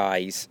Whitecaps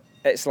guys,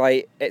 it's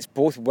like it's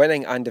both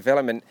winning and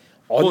development.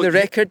 On the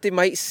record, they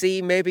might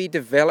say maybe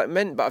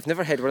development, but I've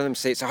never heard one of them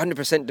say it's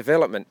 100%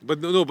 development. But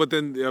but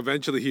then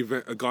eventually he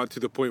got to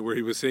the point where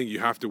he was saying you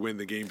have to win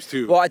the games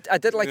too. Well, I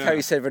did like how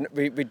he said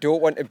we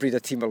don't want to breed a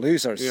team of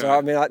losers. Yeah. So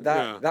I mean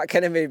that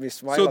kind of made me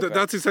smile. So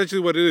that's essentially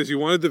what it is. You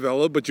want to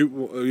develop, but you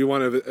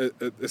want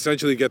to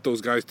essentially get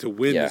those guys to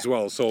win as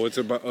well. So it's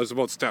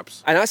about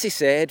steps. And as he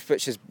said,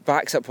 which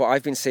backs up what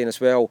I've been saying as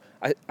well,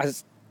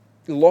 as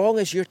long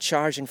as you're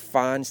charging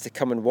fans to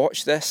come and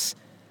watch this,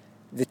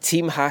 the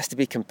team has to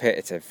be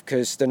competitive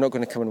because they're not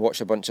going to come and watch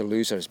a bunch of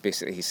losers.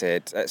 Basically, he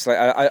said it's like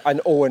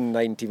an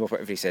 0-9 team or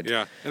whatever he said.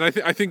 Yeah, and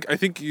I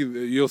think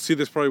you'll see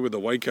this probably with the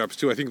Whitecaps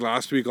too. I think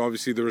last week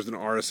obviously there was an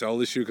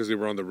RSL issue because they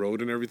were on the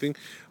road and everything.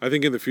 I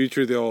think in the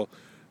future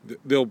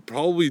they'll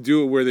probably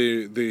do it where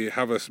they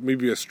have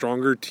maybe a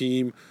stronger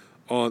team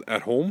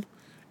at home,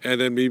 and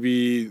then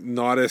maybe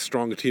not as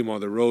strong a team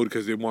on the road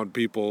because they want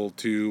people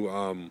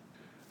to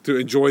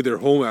enjoy their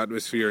home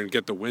atmosphere and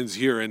get the wins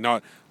here and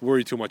not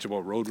worry too much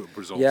about road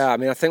results. Yeah, I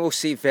mean, I think we'll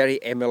see very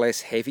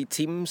MLS-heavy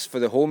teams for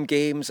the home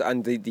games,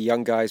 and the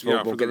young guys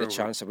will get the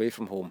chance away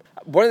from home.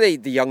 One of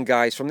the young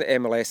guys from the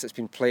MLS that's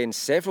been playing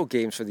several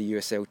games for the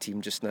USL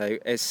team just now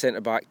is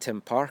centre-back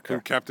Tim Parker.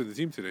 Who captained the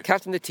team today.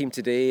 Captained the team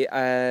today,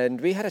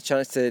 and we had a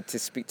chance to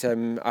speak to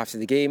him after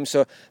the game.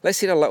 So let's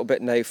hear a little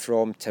bit now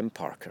from Tim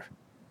Parker.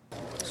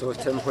 So,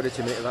 Tim, what did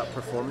you make of that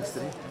performance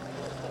today?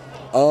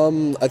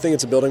 I think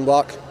it's a building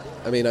block.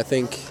 I mean, I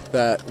think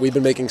that we've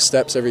been making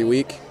steps every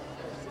week.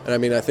 And I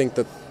mean, I think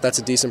that that's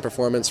a decent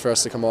performance for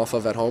us to come off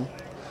of at home.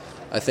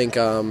 I think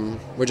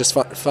we're just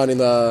finding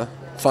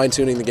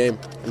fine-tuning the game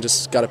and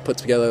just got to put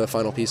together the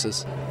final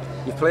pieces.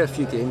 You've played a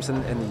few games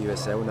in the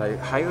USL now.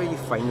 How are you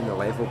finding the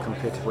level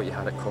compared to what you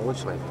had at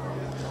college level?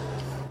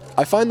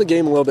 I find the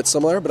game a little bit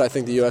similar, but I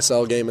think the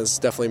USL game is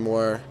definitely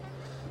more...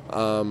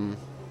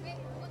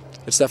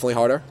 it's definitely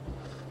harder.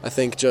 I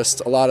think just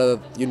a lot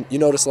of... You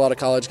notice a lot of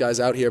college guys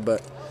out here,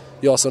 but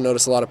you also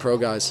notice a lot of pro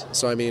guys.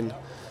 So, I mean,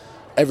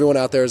 everyone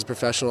out there is a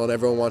professional and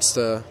everyone wants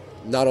to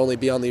not only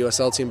be on the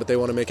USL team, but they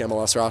want to make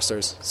MLS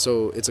rosters.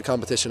 So it's a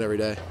competition every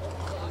day.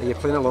 You're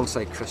playing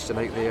alongside Christian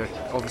out there.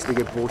 Obviously,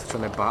 you're both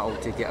trying to battle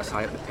to get as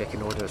high up the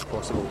pecking order as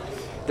possible.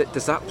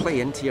 Does that play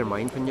into your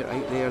mind when you're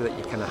out there, that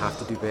you kind of have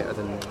to do better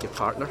than your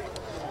partner?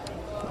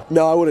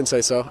 No, I wouldn't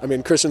say so. I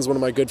mean, Christian's one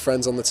of my good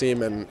friends on the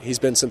team, and he's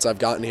been since I've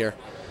gotten here.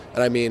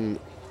 And I mean,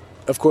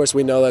 of course,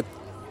 we know that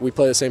we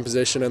play the same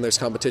position and there's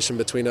competition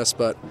between us,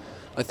 but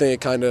I think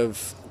it kind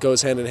of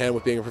goes hand in hand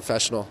with being a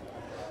professional,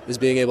 is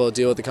being able to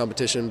deal with the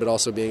competition, but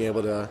also being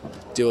able to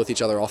deal with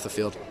each other off the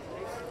field.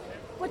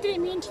 What did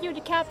it mean to you to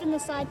captain the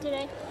side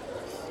today?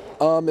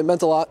 It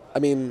meant a lot. I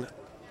mean,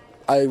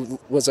 I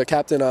was a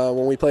captain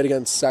when we played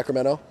against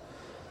Sacramento,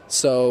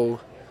 so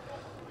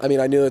I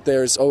mean, I knew that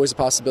there's always a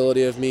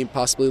possibility of me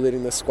possibly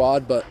leading the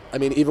squad, but I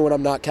mean, even when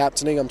I'm not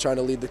captaining, I'm trying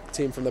to lead the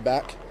team from the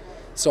back.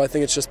 So I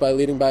think it's just by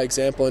leading by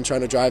example and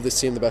trying to drive this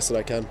team the best that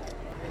I can.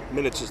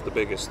 Minutes is the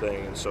biggest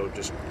thing, and so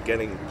just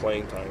getting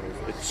playing time,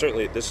 it's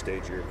certainly at this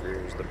stage of your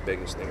career, is the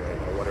biggest thing right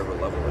now, whatever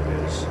level it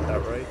is. Is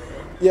that right?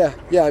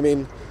 Yeah. I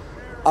mean,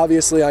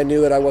 obviously I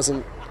knew that I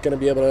wasn't going to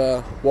be able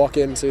to walk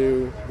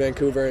into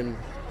Vancouver and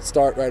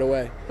start right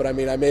away. But I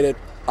mean, I made it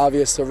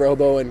obvious to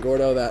Robo and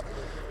Gordo that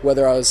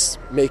whether I was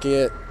making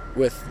it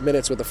with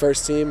minutes with the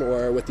first team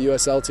or with the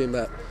USL team,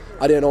 that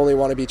I didn't only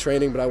want to be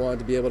training, but I wanted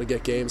to be able to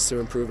get games to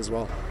improve as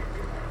well.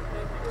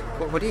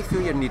 What do you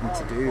feel you're needing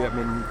to do? I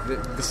mean,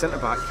 the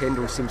centre-back,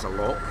 Kendall, seems a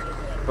lock,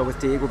 but with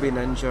Diego being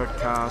injured,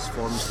 Cas,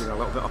 form's been a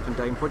little bit up and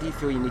down. What do you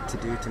feel you need to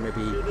do to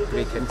maybe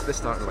break into the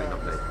starting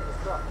lineup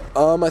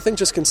now? I think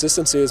just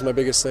consistency is my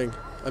biggest thing.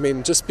 I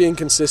mean, just being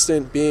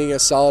consistent, being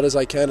as solid as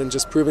I can, and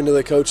just proving to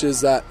the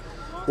coaches that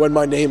when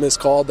my name is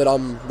called, that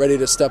I'm ready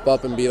to step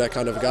up and be that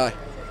kind of guy.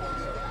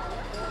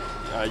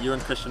 You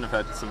and Christian have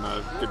had some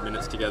good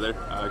minutes together.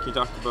 Can you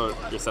talk about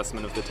your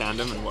assessment of the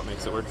tandem and what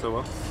makes it work so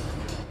well?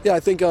 Yeah, I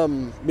think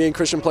me and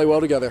Christian play well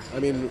together. I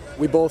mean,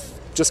 we both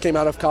just came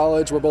out of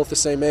college. We're both the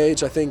same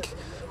age. I think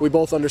we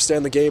both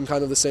understand the game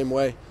kind of the same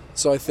way.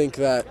 So I think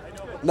that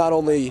not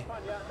only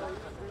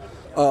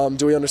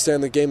do we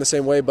understand the game the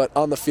same way, but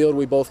on the field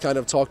we both kind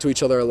of talk to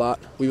each other a lot.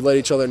 We let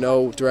each other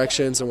know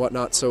directions and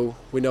whatnot, so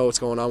we know what's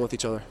going on with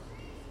each other.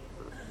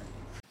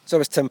 So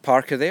was Tim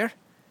Parker there.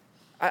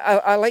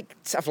 I've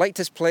liked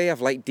his play. I've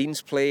liked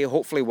Dean's play.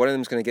 Hopefully one of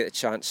them's going to get a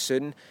chance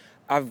soon.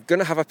 I'm going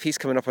to have a piece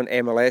coming up on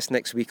MLS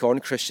next week on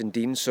Christian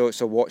Dean, so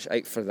watch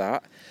out for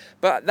that.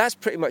 But that's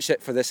pretty much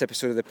it for this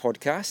episode of the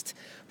podcast.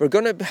 We're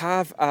going to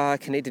have a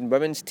Canadian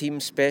women's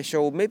team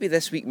special, maybe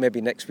this week, maybe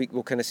next week.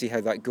 We'll kind of see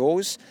how that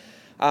goes.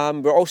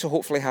 We'll also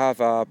hopefully have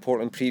a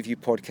Portland preview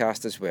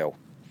podcast as well.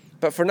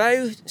 But for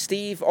now,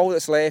 Steve, all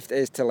that's left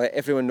is to let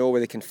everyone know where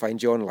they can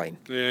find you online.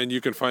 And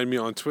you can find me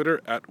on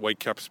Twitter at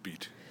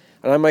WhitecapsBeat.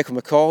 And I'm Michael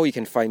McCall. You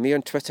can find me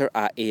on Twitter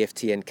at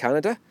AFTN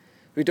Canada.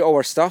 Read all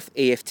our stuff,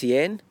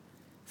 AFTN.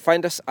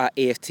 Find us at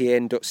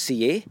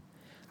aftn.ca,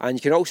 and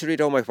you can also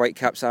read all my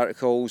Whitecaps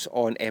articles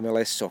on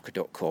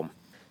MLSsoccer.com.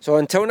 So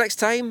until next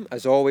time,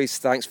 as always,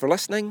 thanks for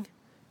listening,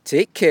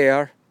 take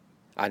care,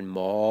 and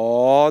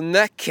mon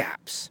the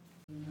Caps.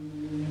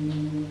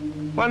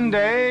 One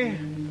day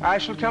I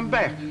shall come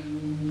back.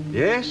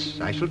 Yes,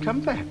 I shall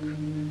come back.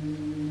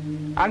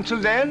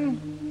 Until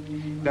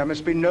then, there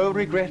must be no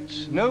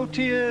regrets, no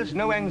tears,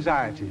 no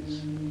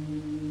anxieties.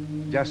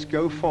 Just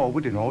go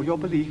forward in all your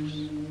beliefs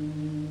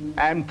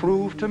and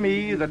prove to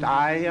me that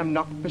I am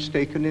not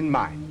mistaken in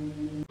mine.